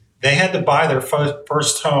 they had to buy their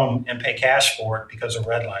first home and pay cash for it because of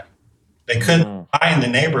redlining. They couldn't buy in the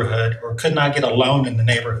neighborhood or could not get a loan in the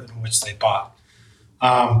neighborhood in which they bought.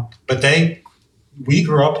 But we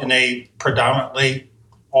grew up in a predominantly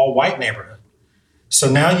all white neighborhood. So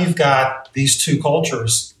now you've got these two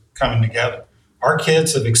cultures coming together. Our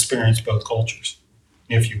kids have experienced both cultures,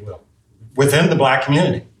 if you will, within the Black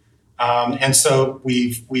community. And so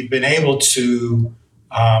we've been able to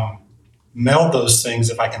meld those things,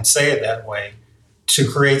 if I can say it that way, to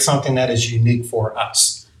create something that is unique for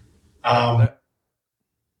us. Go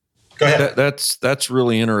ahead. That's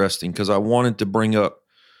really interesting, because I wanted to bring up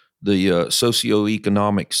the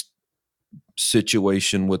socioeconomic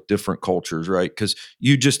situation with different cultures, right? Because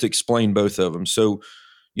you just explained both of them. So,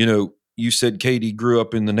 you said Katie grew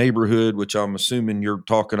up in the neighborhood, which I'm assuming you're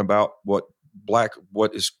talking about what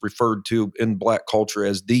is referred to in Black culture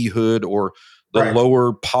as the hood, or the Right.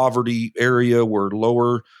 lower poverty area, where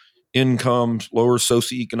lower incomes, lower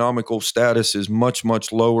socioeconomical status is much,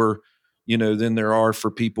 much lower, than there are for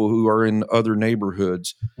people who are in other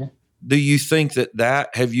neighborhoods. Mhm. Do you think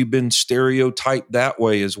have you been stereotyped that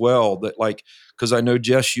way as well? That, like, because I know,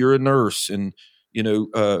 Jess, you're a nurse, and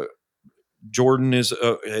Jordan has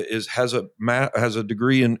a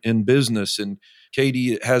degree in business, and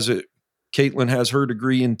Caitlin has her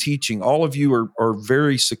degree in teaching. All of you are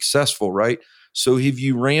very successful, right? So have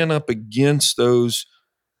you ran up against those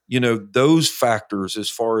factors as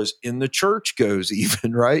far as in the church goes,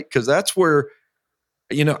 even, right? Because that's where,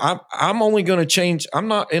 I'm only going to change. I'm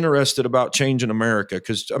not interested about changing America,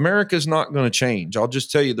 because America's not going to change. I'll just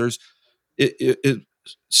tell you,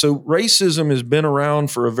 so racism has been around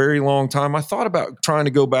for a very long time. I thought about trying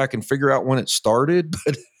to go back and figure out when it started,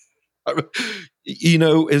 but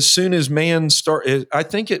as soon as man started, I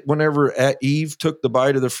think whenever Eve took the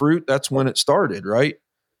bite of the fruit, that's when it started, right?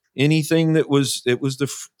 Anything it was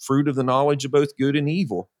the fruit of the knowledge of both good and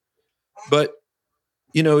evil. But,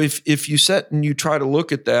 if you sit and you try to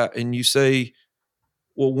look at that and you say,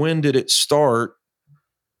 well, when did it start?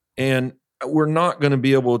 And we're not going to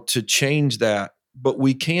be able to change that, but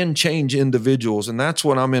we can change individuals. And that's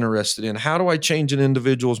what I'm interested in. How do I change an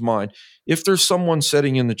individual's mind? If there's someone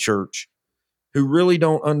sitting in the church who really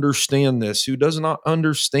don't understand this, who does not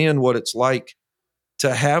understand what it's like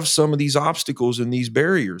to have some of these obstacles and these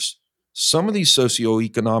barriers, some of these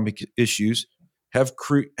socioeconomic issues have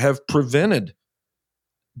prevented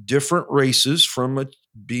different races from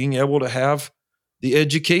being able to have the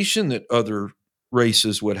education that other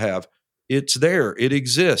races would have. It's there. It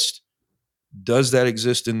exists. Does that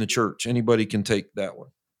exist in the church? Anybody can take that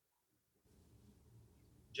one.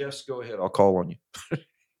 Jess, go ahead. I'll call on you.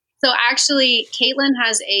 So actually, Caitlin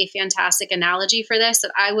has a fantastic analogy for this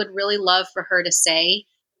that I would really love for her to say.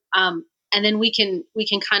 And then we can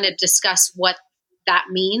kind of discuss what that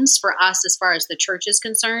means for us as far as the church is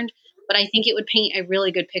concerned. But I think it would paint a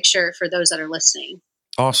really good picture for those that are listening.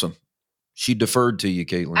 Awesome. She deferred to you,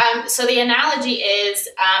 Caitlin. So the analogy is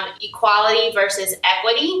equality versus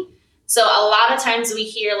equity. So a lot of times we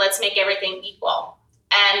hear, let's make everything equal.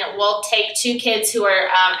 And we'll take two kids who are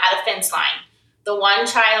at a fence line. The one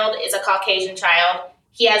child is a Caucasian child.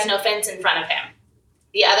 He has no fence in front of him.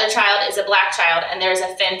 The other child is a Black child, and there's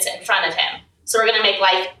a fence in front of him. So we're going to make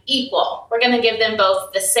life equal. We're going to give them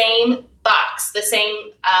both the same box, the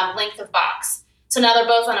same length of box. So now they're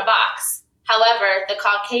both on a box. However, the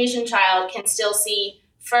Caucasian child can still see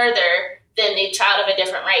further than the child of a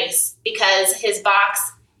different race, because his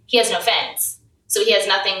box, he has no fence. So he has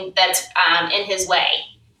nothing that's in his way.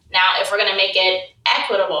 Now, if we're going to make it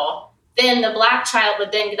equitable, then the Black child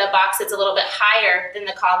would then get a box that's a little bit higher than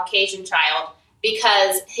the Caucasian child,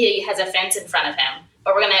 because he has a fence in front of him.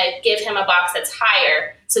 But we're going to give him a box that's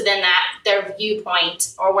higher, so then that their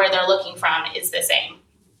viewpoint or where they're looking from is the same.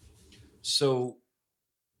 So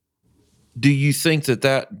do you think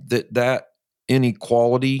that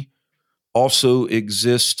inequality also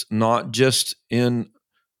exists not just in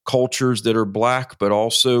cultures that are Black, but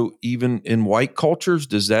also even in white cultures?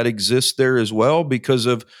 Does that exist there as well because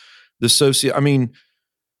of the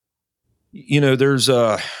there's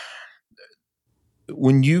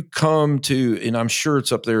when you come to, and I'm sure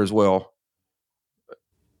it's up there as well,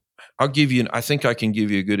 I think I can give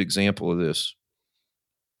you a good example of this.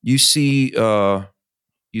 You see a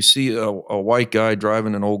white guy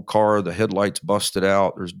driving an old car, the headlights busted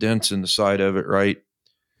out, there's dents in the side of it, right?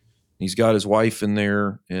 He's got his wife in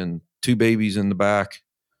there and two babies in the back.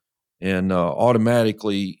 And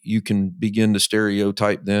automatically you can begin to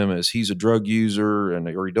stereotype them as he's a drug user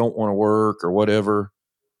or he don't want to work or whatever.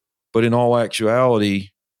 But in all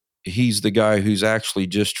actuality, he's the guy who's actually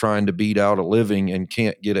just trying to beat out a living and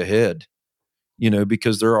can't get ahead.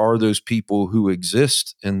 because there are those people who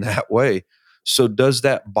exist in that way. So is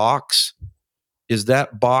that box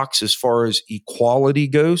as far as equality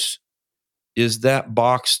goes? Is that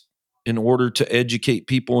box in order to educate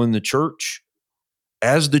people in the church?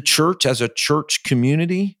 As a church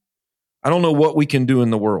community, I don't know what we can do in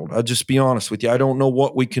the world. I'll just be honest with you. I don't know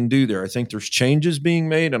what we can do there. I think there's changes being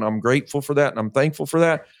made, and I'm grateful for that, and I'm thankful for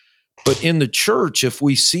that. But in the church, if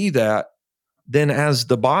we see that, then as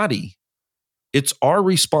the body, it's our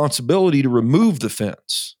responsibility to remove the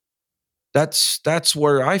fence. That's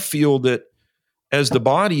where I feel that as the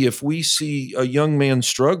body, if we see a young man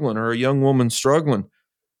struggling or a young woman struggling,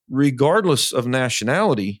 regardless of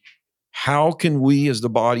nationality, how can we as the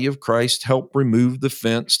body of Christ help remove the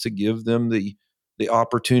fence to give them the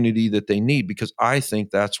opportunity that they need? Because I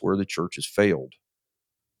think that's where the church has failed.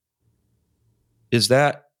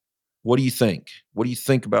 What do you think? What do you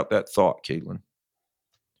think about that thought, Caitlin?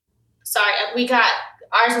 Sorry,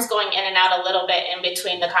 ours was going in and out a little bit in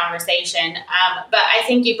between the conversation. But I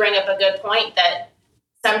think you bring up a good point that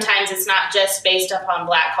sometimes it's not just based upon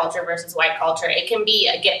Black culture versus white culture. It can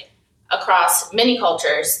be across many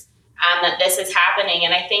cultures that this is happening.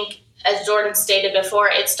 And I think, as Jordan stated before,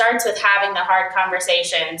 it starts with having the hard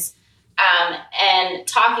conversations and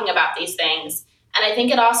talking about these things. And I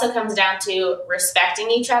think it also comes down to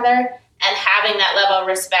respecting each other and having that level of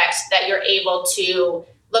respect that you're able to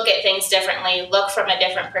look at things differently, look from a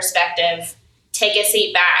different perspective, take a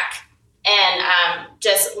seat back, and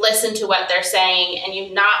just listen to what they're saying. And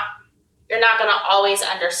you're not going to always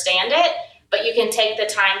understand it, but you can take the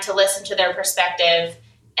time to listen to their perspective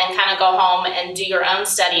and kind of go home and do your own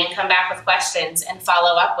study and come back with questions and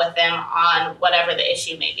follow up with them on whatever the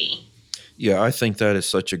issue may be. Yeah, I think that is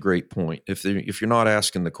such a great point. If you're not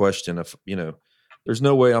asking the question, there's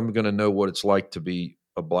no way I'm going to know what it's like to be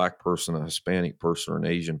a Black person, a Hispanic person, or an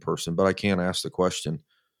Asian person, but I can ask the question,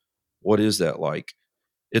 what is that like?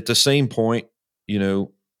 At the same point,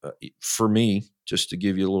 for me, just to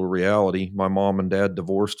give you a little reality, my mom and dad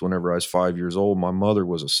divorced whenever I was 5 years old. My mother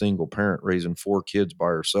was a single parent raising 4 kids by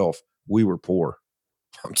herself. We were poor.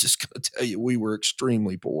 I'm just going to tell you, we were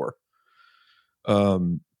extremely poor.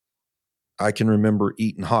 I can remember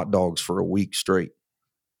eating hot dogs for a week straight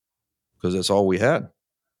because that's all we had.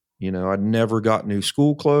 I'd never got new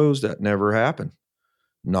school clothes. That never happened.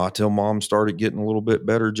 Not till mom started getting a little bit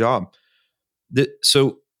better job.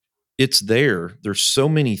 So it's there. There's so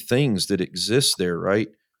many things that exist there, right?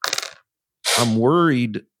 I'm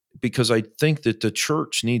worried because I think that the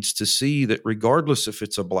church needs to see that regardless if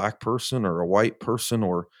it's a Black person or a white person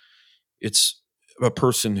or it's a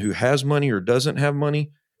person who has money or doesn't have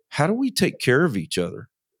money, how do we take care of each other?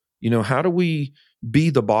 How do we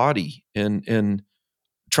be the body and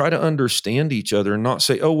try to understand each other and not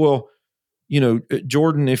say, oh, well,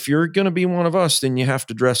 Jordan, if you're going to be one of us, then you have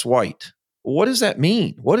to dress white. What does that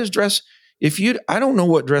mean? What is dress? I don't know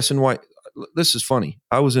what dressing white. This is funny.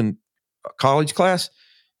 I was in a college class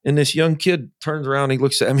and this young kid turns around, he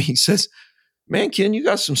looks at me, he says, man, Ken, you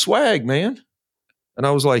got some swag, man. And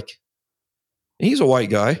I was like, he's a white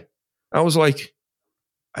guy. I was like,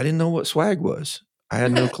 I didn't know what swag was. I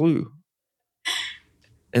had no clue.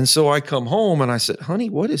 And so I come home and I said, honey,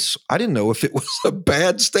 I didn't know if it was a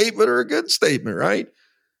bad statement or a good statement, right?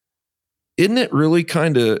 Isn't it really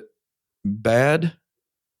kind of bad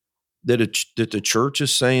that the church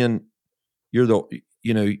is saying you're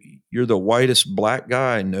the whitest Black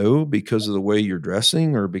guy I know because of the way you're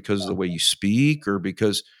dressing or because of the way you speak or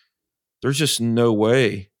because there's just no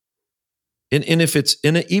way. And if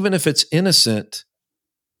even if it's innocent,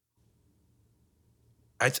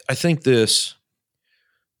 I think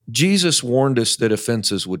Jesus warned us that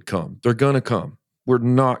offenses would come. They're going to come. We're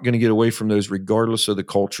not going to get away from those regardless of the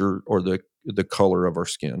culture or the color of our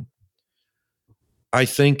skin. I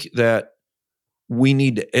think that we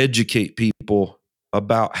need to educate people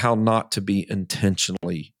about how not to be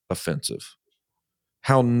intentionally offensive,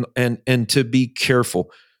 and to be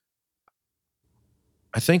careful.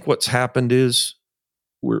 I think what's happened is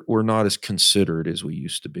we're not as considerate as we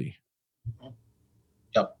used to be.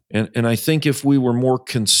 Yep. And I think if we were more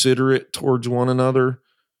considerate towards one another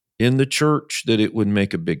in the church, that it would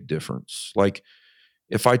make a big difference. Like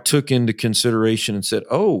if I took into consideration and said,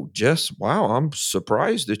 oh, Jess, wow, I'm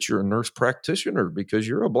surprised that you're a nurse practitioner because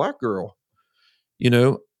you're a Black girl.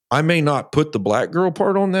 I may not put the Black girl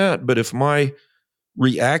part on that, but if my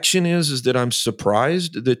reaction is that I'm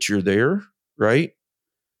surprised that you're there, right?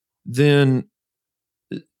 Then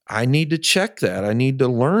I need to check that. I need to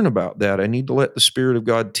learn about that. I need to let the Spirit of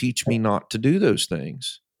God teach me not to do those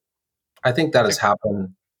things. I think that has happened.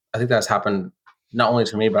 I think that's happened not only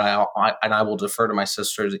to me, but I will defer to my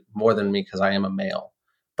sisters more than me because I am a male.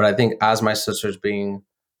 But I think as my sisters being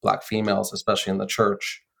Black females, especially in the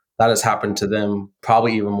church, that has happened to them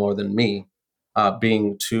probably even more than me,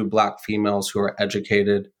 being two Black females who are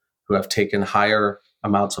educated, who have taken higher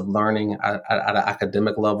amounts of learning at an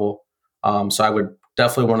academic level. So I would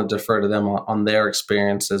definitely want to defer to them on their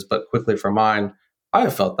experiences. But quickly for mine, I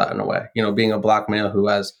have felt that in a way. Being a Black male who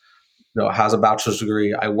has a bachelor's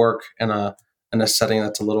degree, I work in a setting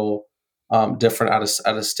that's a little different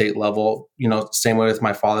at a state level. Same way with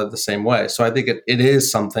my father, the same way. So I think it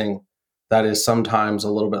is something that is sometimes a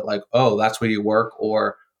little bit like, oh, that's where you work,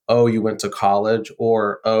 or oh, you went to college,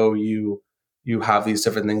 or oh, you have these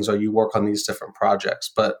different things, or you work on these different projects.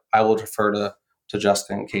 But I will defer to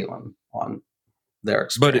Jessica and Caitlin on their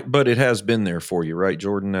experience. But it has been there for you, right,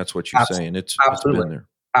 Jordan? That's what you're saying. It's been there.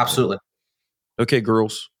 Absolutely. Okay,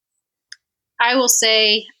 girls. I will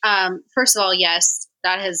say, first of all, yes,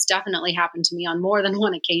 that has definitely happened to me on more than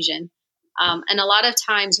one occasion. And a lot of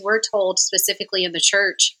times we're told specifically in the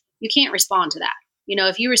church, you can't respond to that.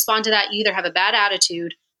 If you respond to that, you either have a bad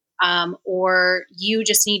attitude or you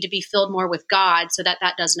just need to be filled more with God so that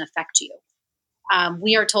doesn't affect you.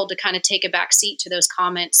 We are told to kind of take a back seat to those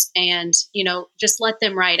comments and, just let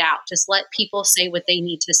them ride out. Just let people say what they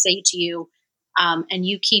need to say to you. And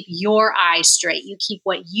you keep your eyes straight. You keep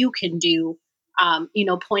what you can do,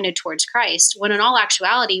 pointed towards Christ. When in all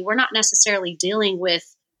actuality, we're not necessarily dealing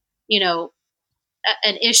with,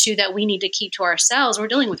 an issue that we need to keep to ourselves. We're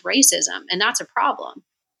dealing with racism, and that's a problem.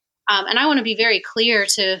 And I want to be very clear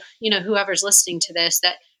to, whoever's listening to this,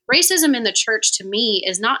 that racism in the church to me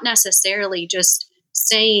is not necessarily just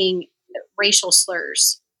saying racial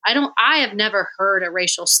slurs. I have never heard a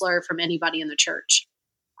racial slur from anybody in the church.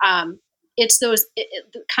 It's those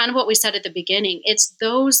kind of what we said at the beginning. It's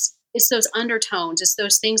those undertones. It's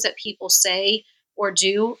those things that people say or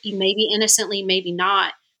do, maybe innocently, maybe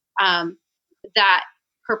not, that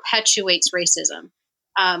perpetuates racism.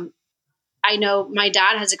 I know my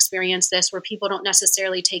dad has experienced this where people don't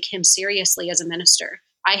necessarily take him seriously as a minister.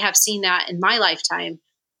 I have seen that in my lifetime,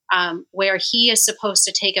 where he is supposed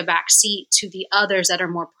to take a back seat to the others that are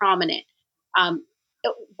more prominent.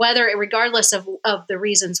 Regardless of the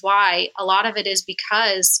reasons why, a lot of it is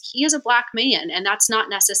because he is a Black man, and that's not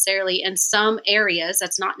necessarily, in some areas,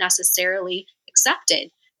 that's not necessarily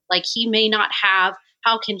accepted. Like, he may not have,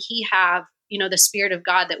 how can he have, the Spirit of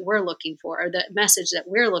God that we're looking for, or the message that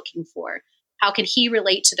we're looking for? How can he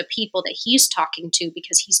relate to the people that he's talking to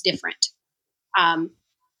because he's different?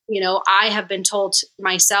 I have been told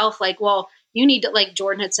myself, like, well, you need to, like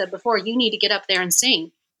Jordan had said before, you need to get up there and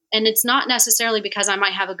sing. And it's not necessarily because I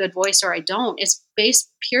might have a good voice or I don't. It's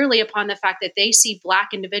based purely upon the fact that they see Black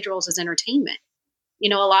individuals as entertainment.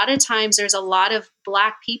 A lot of times there's a lot of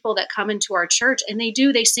Black people that come into our church, and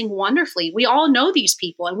they sing wonderfully. We all know these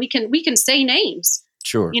people, and we can say names.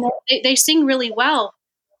 Sure. They sing really well,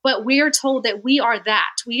 but we are told that we are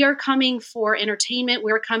that. We are coming for entertainment.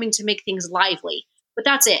 We're coming to make things lively, but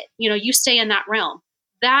that's it. You stay in that realm.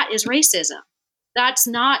 That is racism. That's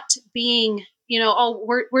not being,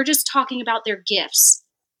 we're just talking about their gifts.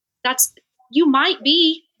 That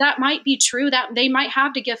might be true, that they might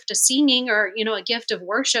have the gift of singing or, a gift of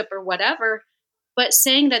worship or whatever, but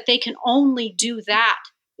saying that they can only do that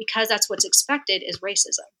because that's what's expected is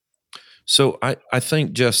racism. So I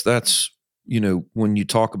think, Jess, that's, when you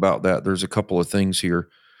talk about that, there's a couple of things here.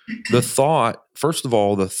 First of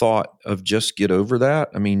all, the thought of just get over that.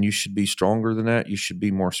 I mean, you should be stronger than that. You should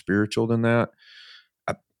be more spiritual than that.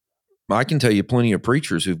 I can tell you plenty of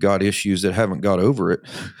preachers who've got issues that haven't got over it.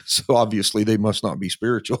 So obviously they must not be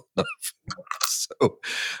spiritual enough.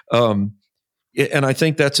 And I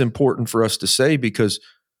think that's important for us to say because,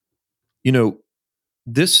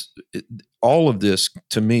 all of this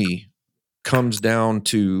to me comes down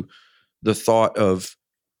to the thought of,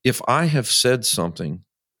 if I have said something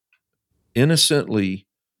innocently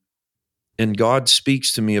and God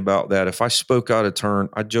speaks to me about that, if I spoke out of turn,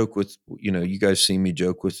 I joke with, you guys see me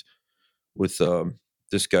joke with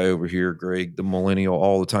this guy over here, Greg, the millennial,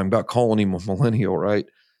 all the time, about calling him a millennial, right?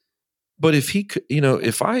 But if he could,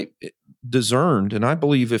 if I discerned, and I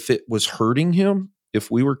believe if it was hurting him, if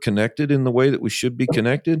we were connected in the way that we should be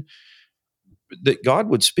connected, that God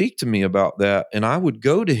would speak to me about that, and I would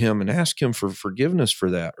go to him and ask him for forgiveness for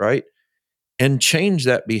that, right? And change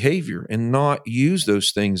that behavior and not use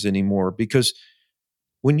those things anymore. Because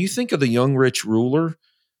when you think of the young rich ruler,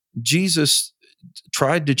 Jesus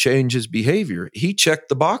tried to change his behavior. He checked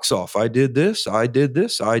the box off. I did this, I did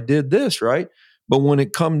this, I did this, right? But when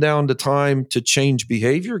it come down to time to change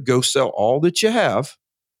behavior, go sell all that you have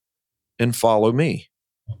and follow me.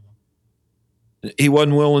 He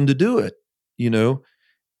wasn't willing to do it,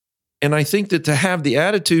 And I think that to have the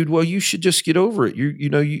attitude, well, you should just get over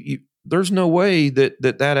it. There's no way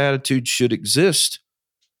that attitude should exist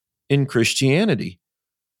in Christianity.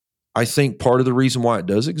 I think part of the reason why it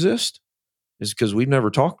does exist is because we've never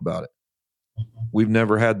talked about it. We've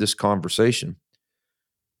never had this conversation.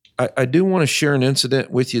 I do want to share an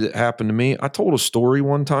incident with you that happened to me. I told a story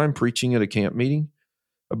one time preaching at a camp meeting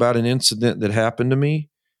about an incident that happened to me,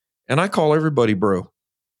 and I call everybody bro.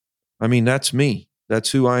 I mean, that's me.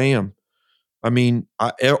 That's who I am. I mean,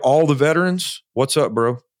 all the veterans, what's up,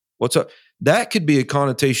 bro? What's up? That could be a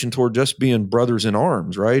connotation toward just being brothers in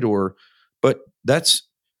arms, right?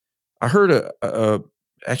 I heard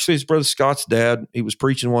actually it's Brother Scott's dad. He was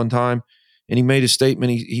preaching one time, and he made a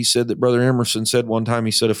statement. He said that Brother Emerson said one time,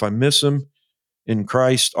 he said, if I miss him in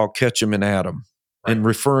Christ, I'll catch him in Adam, right. And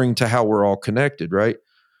referring to how we're all connected, right?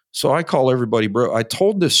 So I call everybody bro. I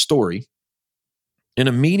told this story, and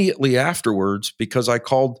immediately afterwards, because I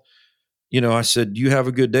called, I said, you have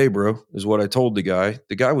a good day, bro, is what I told the guy.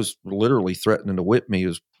 The guy was literally threatening to whip me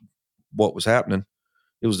is what was happening.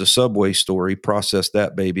 It was the Subway story. Process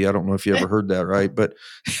that, baby. I don't know if you ever heard that, right? But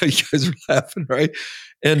you guys are laughing, right?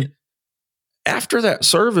 And after that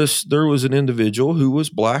service, there was an individual who was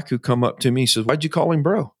black who come up to me and says, why'd you call him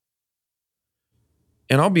bro?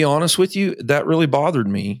 And I'll be honest with you, that really bothered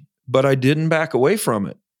me, but I didn't back away from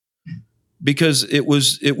it because he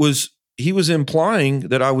was implying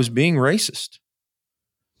that I was being racist.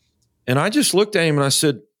 And I just looked at him and I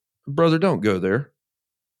said, brother, don't go there.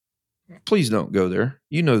 Please don't go there.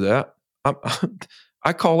 You know that.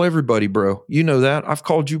 I call everybody bro. You know that. I've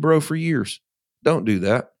called you bro for years. Don't do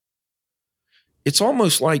that. It's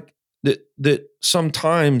almost like that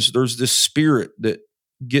sometimes there's this spirit that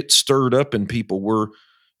gets stirred up in people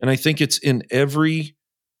and I think it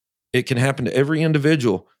can happen to every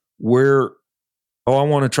individual where, I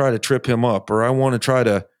want to try to trip him up, or I want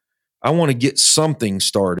to get something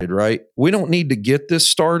started, right? We don't need to get this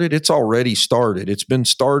started. It's already started. It's been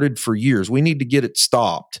started for years. We need to get it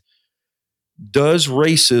stopped. Does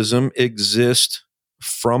racism exist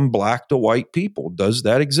from black to white people? Does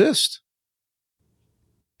that exist?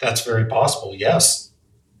 That's very possible. Yes.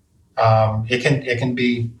 It can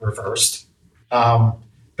be reversed.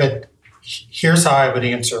 But here's how I would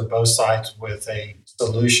answer both sides with a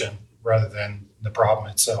solution rather than the problem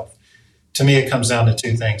itself. To me, it comes down to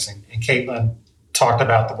two things. And Caitlin talked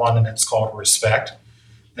about the one, and it's called respect.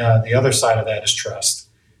 The other side of that is trust.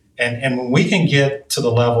 And when we can get to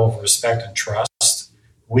the level of respect and trust,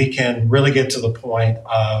 we can really get to the point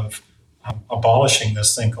of abolishing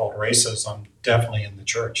this thing called racism, definitely in the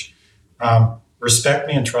church. Respect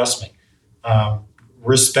me and trust me.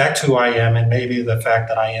 Respect who I am and maybe the fact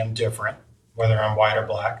that I am different, whether I'm white or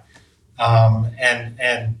black,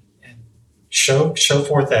 and show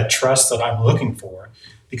forth that trust that I'm looking for.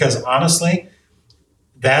 Because honestly,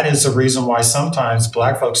 that is the reason why sometimes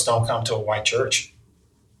black folks don't come to a white church.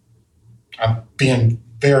 I'm being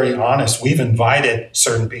very honest. We've invited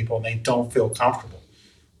certain people and they don't feel comfortable.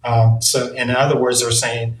 So in other words, they're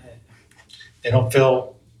saying they don't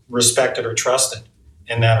feel respected or trusted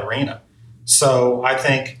in that arena. So I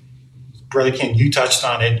think, Brother King, you touched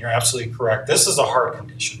on it and you're absolutely correct. This is a heart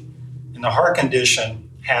condition, and the heart condition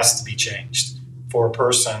has to be changed for a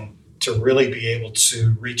person to really be able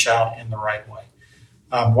to reach out in the right way.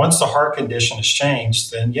 Once the heart condition is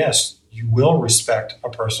changed, then yes, you will respect a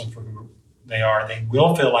person for who they are. They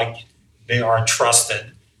will feel like they are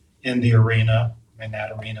trusted in the arena, and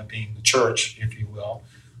that arena being the church, if you will.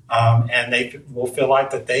 And they will feel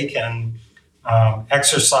like that they can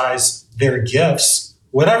exercise their gifts,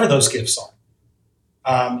 whatever those gifts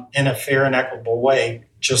are, in a fair and equitable way,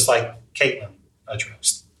 just like Caitlin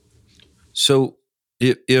addressed. So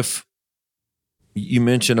if you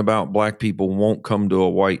mentioned about black people won't come to a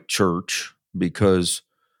white church because,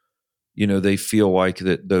 they feel like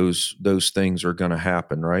that those things are going to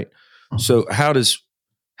happen, right? Mm-hmm. So how does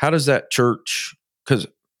that church, because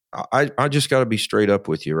I just got to be straight up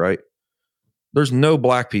with you, right? There's no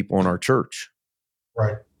black people in our church.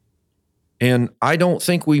 Right. And I don't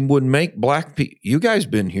think we would make black people, you guys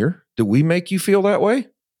been here. Did we make you feel that way?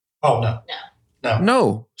 Oh,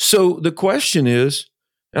 no. So the question is,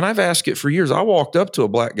 and I've asked it for years. I walked up to a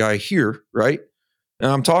black guy here, right?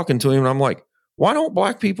 And I'm talking to him and I'm like, why don't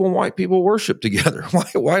black people and white people worship together?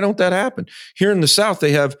 Why don't that happen? Here in the South,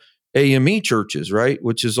 they have AME churches, right?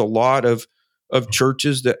 Which is a lot of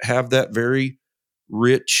churches that have that very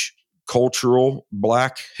rich cultural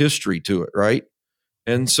black history to it, right?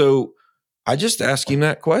 And so I just asked him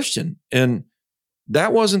that question. And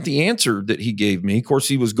that wasn't the answer that he gave me. Of course,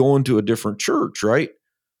 he was going to a different church, right?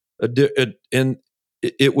 and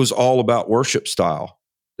it was all about worship style.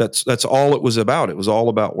 That's all it was about. It was all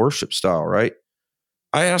about worship style, right?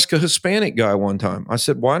 I asked a Hispanic guy one time, I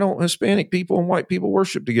said, why don't Hispanic people and white people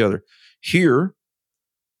worship together? Here,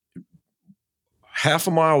 half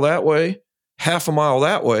a mile that way, half a mile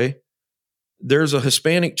that way, there's a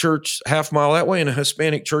Hispanic church half mile that way and a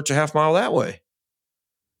Hispanic church a half mile that way.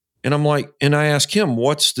 And I'm like, and I asked him,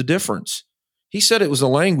 what's the difference? He said it was a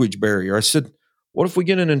language barrier. I said, what if we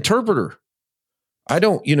get an interpreter?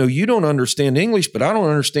 You don't understand English, but I don't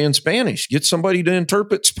understand Spanish. Get somebody to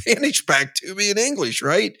interpret Spanish back to me in English,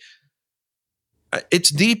 right?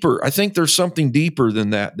 It's deeper. I think there's something deeper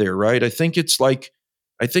than that there, right? I think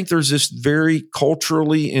there's this very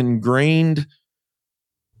culturally ingrained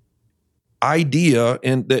idea,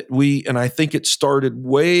 and I think it started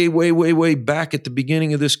way, way, way, way back at the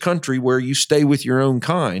beginning of this country, where you stay with your own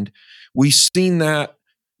kind. We've seen that,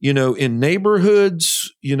 in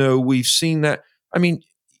neighborhoods, we've seen that. I mean,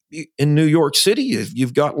 in New York City,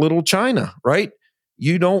 you've got Little China, right?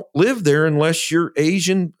 You don't live there unless you're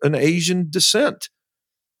an Asian descent.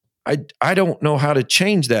 I don't know how to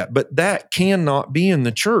change that, but that cannot be in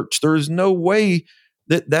the church. There is no way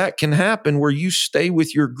that can happen where you stay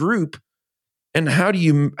with your group. And how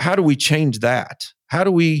do we change that? How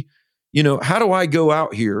do I go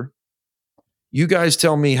out here? You guys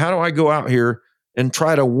tell me, how do I go out here and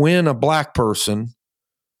try to win a black person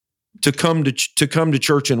to come to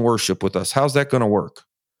church and worship with us? How's that going to work?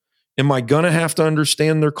 Am I going to have to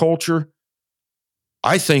understand their culture?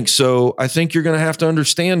 I think so. I think you're going to have to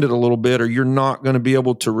understand it a little bit, or you're not going to be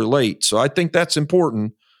able to relate. So I think that's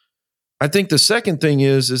important. I think the second thing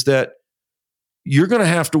is that you're going to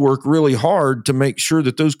have to work really hard to make sure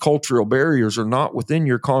that those cultural barriers are not within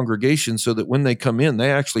your congregation, so that when they come in, they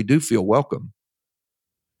actually do feel welcome.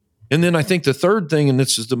 And then I think the third thing, and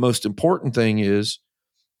this is the most important thing, is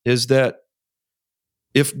that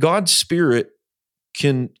if God's Spirit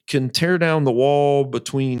can tear down the wall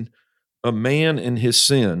between a man and his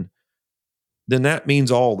sin, then that means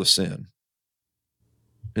all the sin.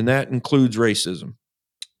 And that includes racism.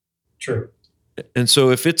 True. And so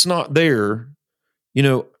if it's not there,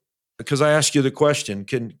 because I asked you the question,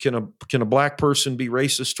 can a black person be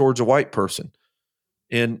racist towards a white person?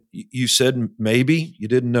 And you said maybe. You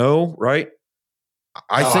didn't know, right?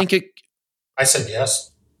 I said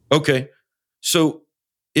yes. Okay. So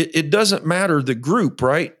it doesn't matter the group,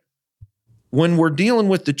 right? When we're dealing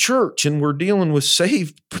with the church and we're dealing with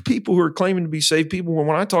saved people who are claiming to be saved people, when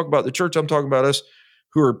I talk about the church, I'm talking about us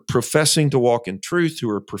who are professing to walk in truth, who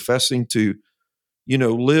are professing to,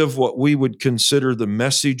 live what we would consider the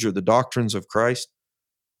message or the doctrines of Christ.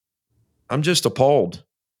 I'm just appalled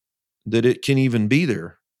that it can even be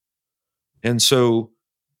there. And so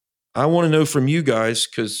I want to know from you guys,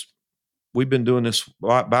 because we've been doing this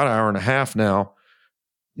about an hour and a half now.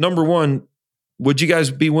 Number one, would you guys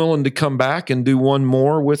be willing to come back and do one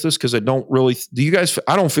more with us? Because I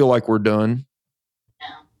don't feel like we're done. No.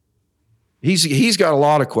 He's got a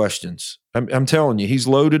lot of questions. I'm telling you, he's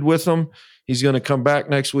loaded with them. He's going to come back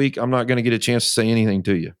next week. I'm not going to get a chance to say anything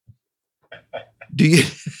to you. Do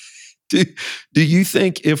you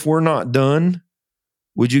think if we're not done,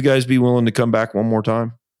 would you guys be willing to come back one more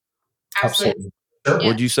time? Absolutely. Sure.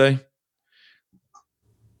 What'd you say?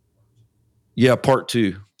 Yeah, part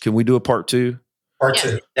 2. Can we do a part 2? Part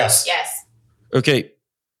 2. Yes. Yes. Okay.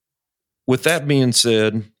 With that being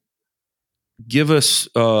said, give us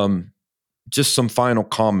just some final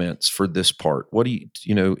comments for this part. What do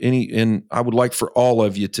and I would like for all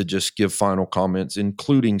of you to just give final comments,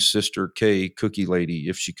 including Sister K, Cookie Lady,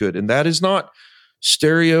 if she could. And that is not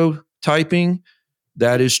stereotyping.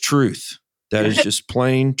 That is truth. That is just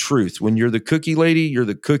plain truth. When you're the Cookie Lady, you're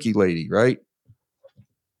the Cookie Lady, right?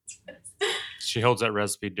 She holds that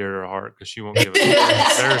recipe dear to her heart because she won't give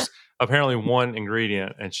it. There's apparently one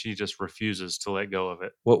ingredient, and she just refuses to let go of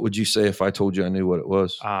it. What would you say if I told you I knew what it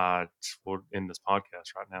was? We'll end this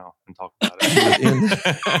podcast right now and talk about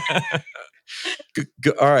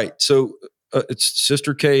it. All right. So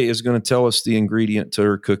Sister K is going to tell us the ingredient to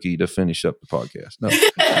her cookie to finish up the podcast. No.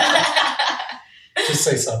 Just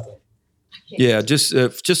say something. Yeah,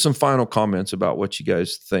 just some final comments about what you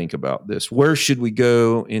guys think about this. Where should we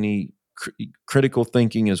go? Any critical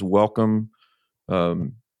thinking is welcome.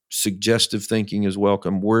 Suggestive thinking is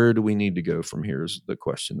welcome. Where do we need to go from here is the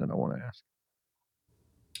question that I want to ask.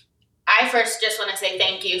 I first just want to say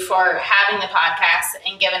thank you for having the podcast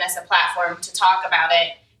and giving us a platform to talk about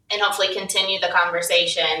it and hopefully continue the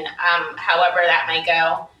conversation, however that may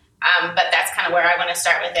go. But that's kind of where I want to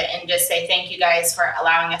start with it and just say thank you guys for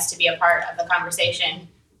allowing us to be a part of the conversation.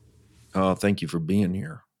 Oh, thank you for being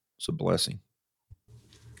here. It's a blessing.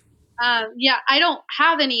 Yeah, I don't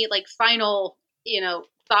have any like final,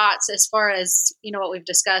 thoughts as far as, what we've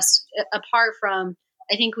discussed, apart from,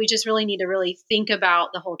 I think we just really need to really think about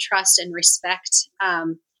the whole trust and respect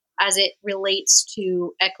as it relates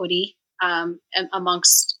to equity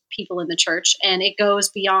amongst people in the church. And it goes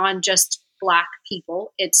beyond just Black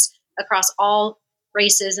people. It's across all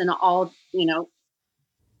races and all,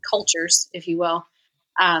 cultures, if you will.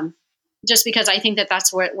 Just because I think that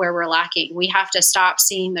that's where we're lacking. We have to stop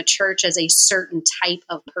seeing the church as a certain type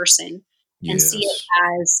of person and see it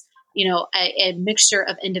as, a mixture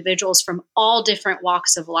of individuals from all different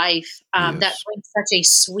walks of life that brings such a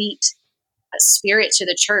sweet spirit to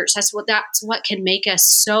the church. That's what can make us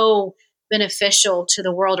so beneficial to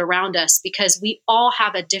the world around us, because we all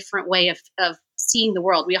have a different way of seeing the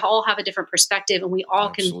world. We all have a different perspective, and we all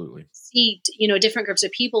can see, different groups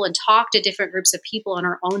of people and talk to different groups of people in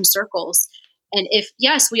our own circles. And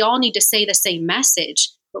yes, we all need to say the same message,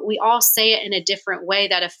 but we all say it in a different way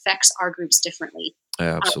that affects our groups differently.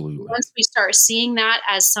 Absolutely. Once we start seeing that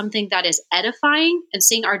as something that is edifying and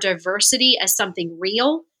seeing our diversity as something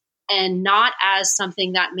real and not as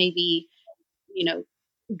something that may be,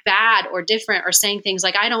 bad or different, or saying things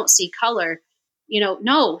like, I don't see color,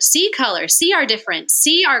 no, see color, see our difference,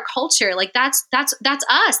 see our culture. Like that's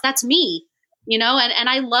us, that's me, and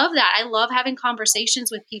I love that. I love having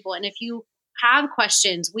conversations with people. And if you have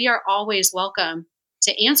questions, we are always welcome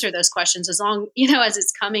to answer those questions, as long, as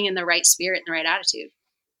it's coming in the right spirit and the right attitude.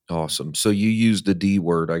 Awesome. So you used the D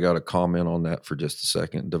word. I got to comment on that for just a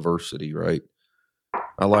second. Diversity, right?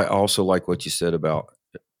 I also like what you said about,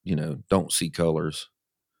 don't see colors.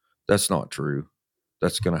 That's not true.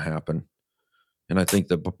 That's going to happen. And I think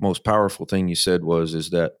the most powerful thing you said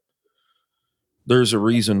is that there's a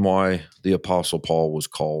reason why the Apostle Paul was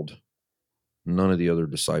called. None of the other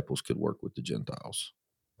disciples could work with the Gentiles.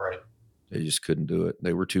 Right. They just couldn't do it.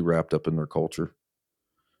 They were too wrapped up in their culture.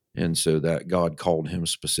 And so that God called him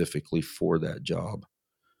specifically for that job.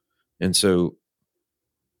 And so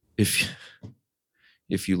if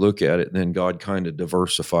you look at it, then God kind of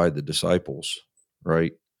diversified the disciples,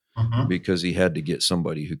 right? Mm-hmm. Because he had to get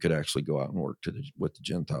somebody who could actually go out and work with the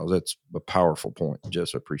Gentiles. That's a powerful point.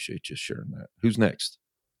 Jess, I appreciate you sharing that. Who's next?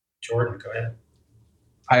 Jordan, go ahead.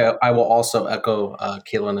 I will also echo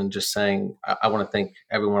Caitlin and just saying, I want to thank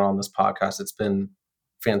everyone on this podcast. It's been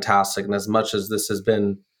fantastic. And as much as this has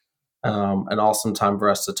been an awesome time for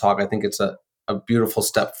us to talk, I think it's a beautiful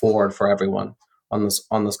step forward for everyone on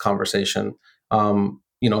this conversation.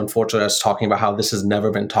 Unfortunately, I was talking about how this has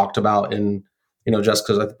never been talked about in, just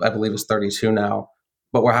because I believe it's 32 now,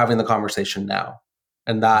 but we're having the conversation now.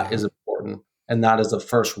 And that is important. And that is the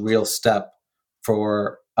first real step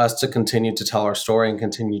for us to continue to tell our story and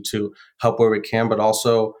continue to help where we can, but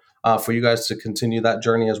also for you guys to continue that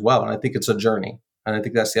journey as well. And I think it's a journey. And I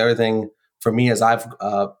think that's the other thing for me, as I've,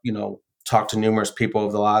 talked to numerous people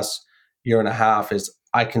over the last year and a half, is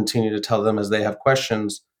I continue to tell them as they have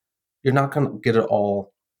questions, you're not going to get it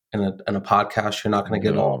all in a podcast. You're not going to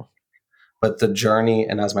get it all. But the journey,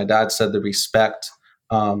 and as my dad said, the respect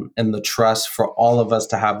and the trust for all of us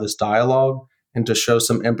to have this dialogue and to show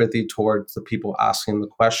some empathy towards the people asking the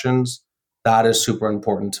questions, that is super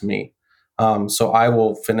important to me. So I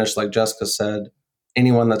will finish like Jessica said.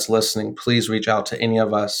 Anyone that's listening, please reach out to any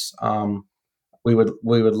of us. We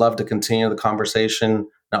would love to continue the conversation,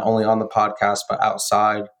 not only on the podcast, but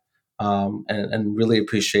outside, and really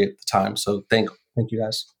appreciate the time. So thank you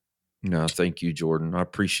guys. No, thank you, Jordan. I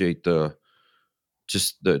appreciate the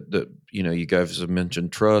you guys have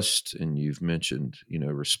mentioned trust, and you've mentioned,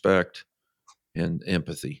 respect and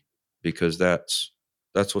empathy, because that's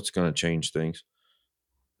what's going to change things.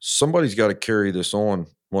 Somebody's got to carry this on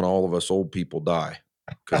when all of us old people die,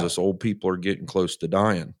 because us old people are getting close to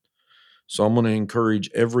dying. So I'm going to encourage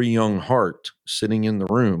every young heart sitting in the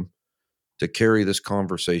room to carry this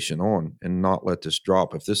conversation on and not let this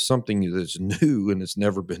drop. If this is something that's new and it's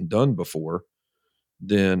never been done before,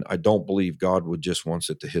 then I don't believe God would just wants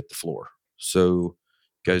it to hit the floor. So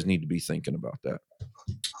you guys need to be thinking about that.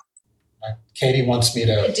 Katie wants me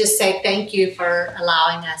to just say thank you for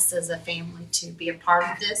allowing us as a family to be a part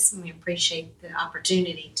of this. And we appreciate the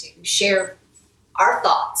opportunity to share our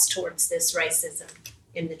thoughts towards this racism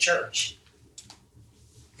in the church.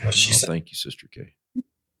 Thank you, Sister Kay.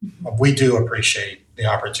 We do appreciate the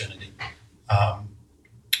opportunity.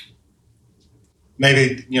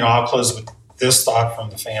 Maybe, I'll close with this thought from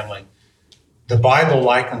the family. The Bible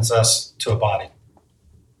likens us to a body,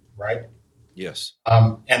 right? Yes.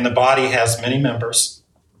 And the body has many members,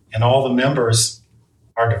 and all the members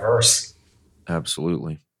are diverse.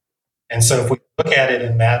 Absolutely. And so if we look at it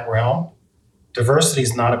in that realm, diversity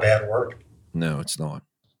is not a bad word. No, it's not.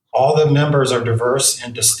 All the members are diverse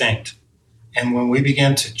and distinct. And when we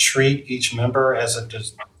begin to treat each member as a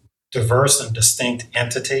diverse and distinct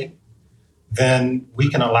entity, then we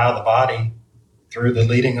can allow the body, through the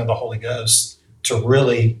leading of the Holy Ghost, to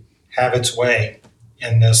really have its way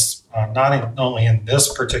in this, not only in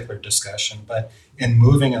this particular discussion, but in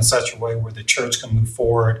moving in such a way where the church can move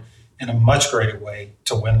forward in a much greater way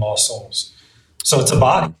to win lost souls. So it's a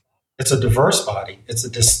body. It's a diverse body.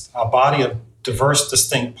 It's a body of diverse,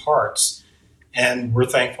 distinct parts. And we're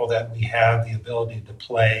thankful that we have the ability to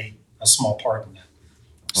play a small part in that.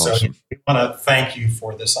 Awesome. So we want to thank you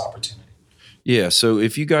for this opportunity. Yeah. So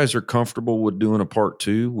if you guys are comfortable with doing a part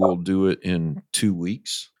 2, we'll do it in 2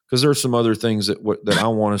 weeks, because there's some other things that I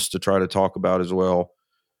want us to try to talk about as well.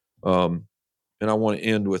 And I want to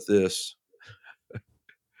end with this.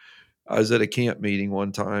 I was at a camp meeting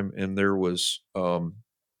one time, and there was a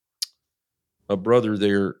brother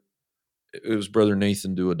there. It was Brother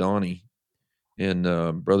Nathan Duodani. And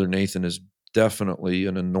Brother Nathan is definitely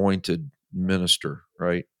an anointed minister,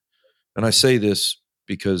 right? And I say this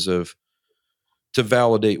because to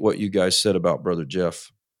validate what you guys said about Brother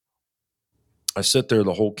Jeff. I sat there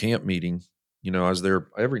the whole camp meeting. I was there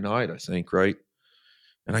every night, I think, right?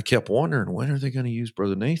 And I kept wondering, when are they going to use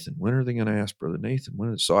Brother Nathan? When are they going to ask Brother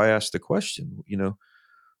Nathan? So I asked the question,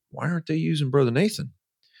 why aren't they using Brother Nathan?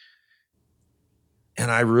 And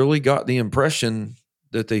I really got the impression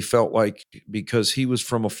that they felt like because he was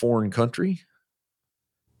from a foreign country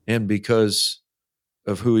and because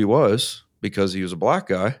of who he was, because he was a black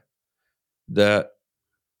guy, that,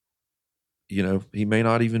 he may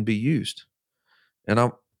not even be used.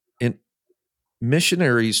 And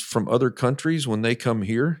missionaries from other countries, when they come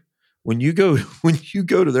here, when you go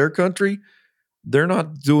to their country, they're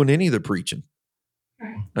not doing any of the preaching.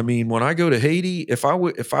 I mean, when I go to Haiti, if I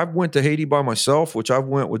went to Haiti by myself, which I've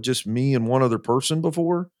went with just me and one other person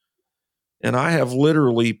before, and I have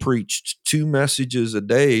literally preached 2 messages a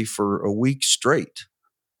day for a week straight.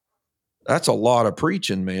 That's a lot of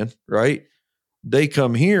preaching, man, right? They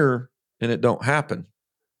come here and it don't happen.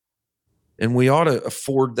 And we ought to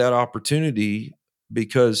afford that opportunity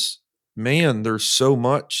because, man, there's so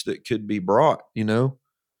much that could be brought, It's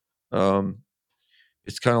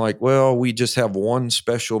kind of like, well, we just have one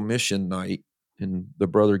special mission night and the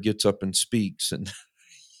brother gets up and speaks. And,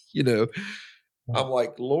 I'm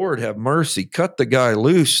like, Lord have mercy, cut the guy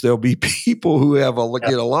loose. There'll be people who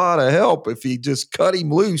get a lot of help if he just cut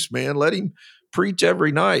him loose, man. Let him preach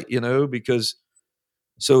every night, because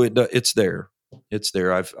so it's there. It's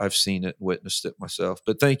there. I've seen it, witnessed it myself.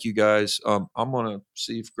 But thank you guys. I'm going to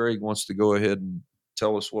see if Greg wants to go ahead and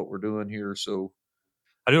tell us what we're doing here. So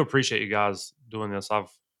I do appreciate you guys doing this.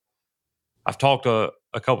 I've talked to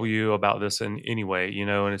a couple of you about this anyway,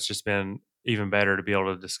 and it's just been even better to be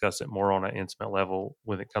able to discuss it more on an intimate level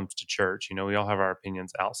when it comes to church. We all have our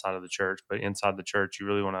opinions outside of the church, but inside the church, you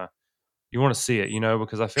really want to see it,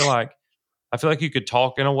 because I feel like you could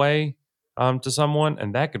talk in a way to someone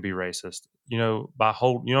and that could be racist, by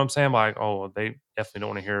whole, you know what I'm saying? Like, oh, they definitely don't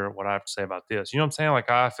want to hear what I have to say about this. You know what I'm saying? Like,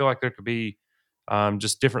 I feel like there could be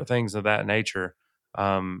just different things of that nature.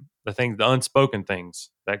 The unspoken things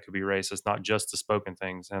that could be racist, not just the spoken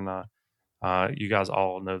things. And you guys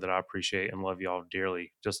all know that I appreciate and love y'all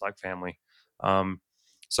dearly, just like family.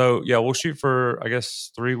 So yeah, we'll shoot for, I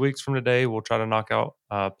guess, 3 weeks from today. We'll try to knock out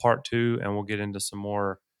part 2, and we'll get into some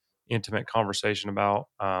more intimate conversation about,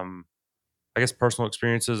 I guess, personal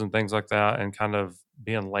experiences and things like that, and kind of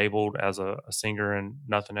being labeled as a singer and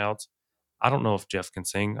nothing else. I don't know if Jeff can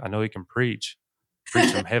sing. I know he can preach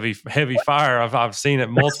some heavy fire. I've seen it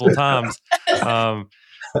multiple times.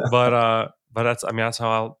 But that's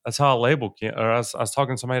how I label Ken. Or I was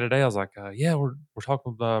talking to somebody today. I was like, yeah, we're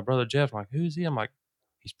talking with Brother Jeff. I'm like, who's he? I'm like,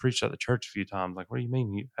 he's preached at the church a few times. Like, what do you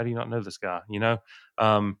mean? How do you not know this guy?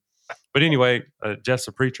 But anyway, Jeff's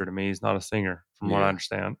a preacher to me. He's not a singer, from what I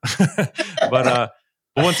understand. But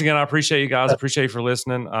once again, I appreciate you guys. I appreciate you for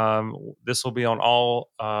listening. This will be on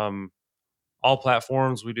all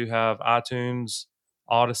platforms. We do have iTunes,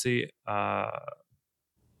 Odyssey,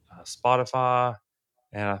 Spotify,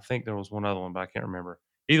 and I think there was one other one, but I can't remember.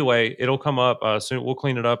 Either way, it'll come up soon. We'll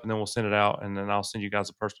clean it up and then we'll send it out, and then I'll send you guys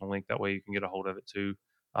a personal link. That way you can get a hold of it too,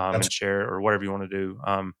 and share it or whatever you want to do.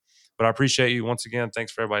 But I appreciate you once again.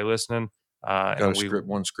 Thanks for everybody listening.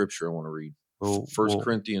 One scripture I want to read. 1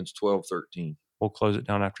 Corinthians 12:13. We'll close it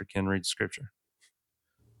down after Ken reads scripture.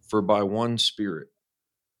 For by one Spirit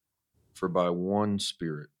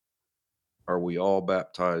are we all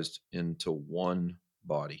baptized into one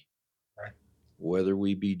body, right? Whether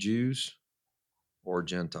we be Jews or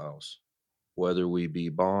Gentiles, whether we be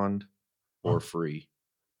bond or free,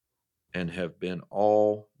 and have been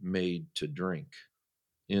all made to drink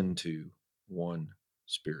into one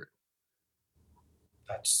spirit.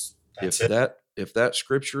 That's If it. that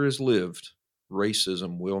scripture is lived,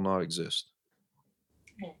 racism will not exist.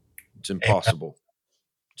 It's impossible.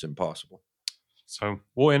 It's impossible. So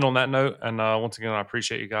we'll end on that note. And once again, I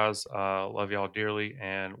appreciate you guys. Love y'all dearly.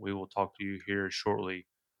 And we will talk to you here shortly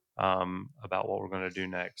about what we're going to do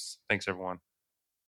next. Thanks, everyone.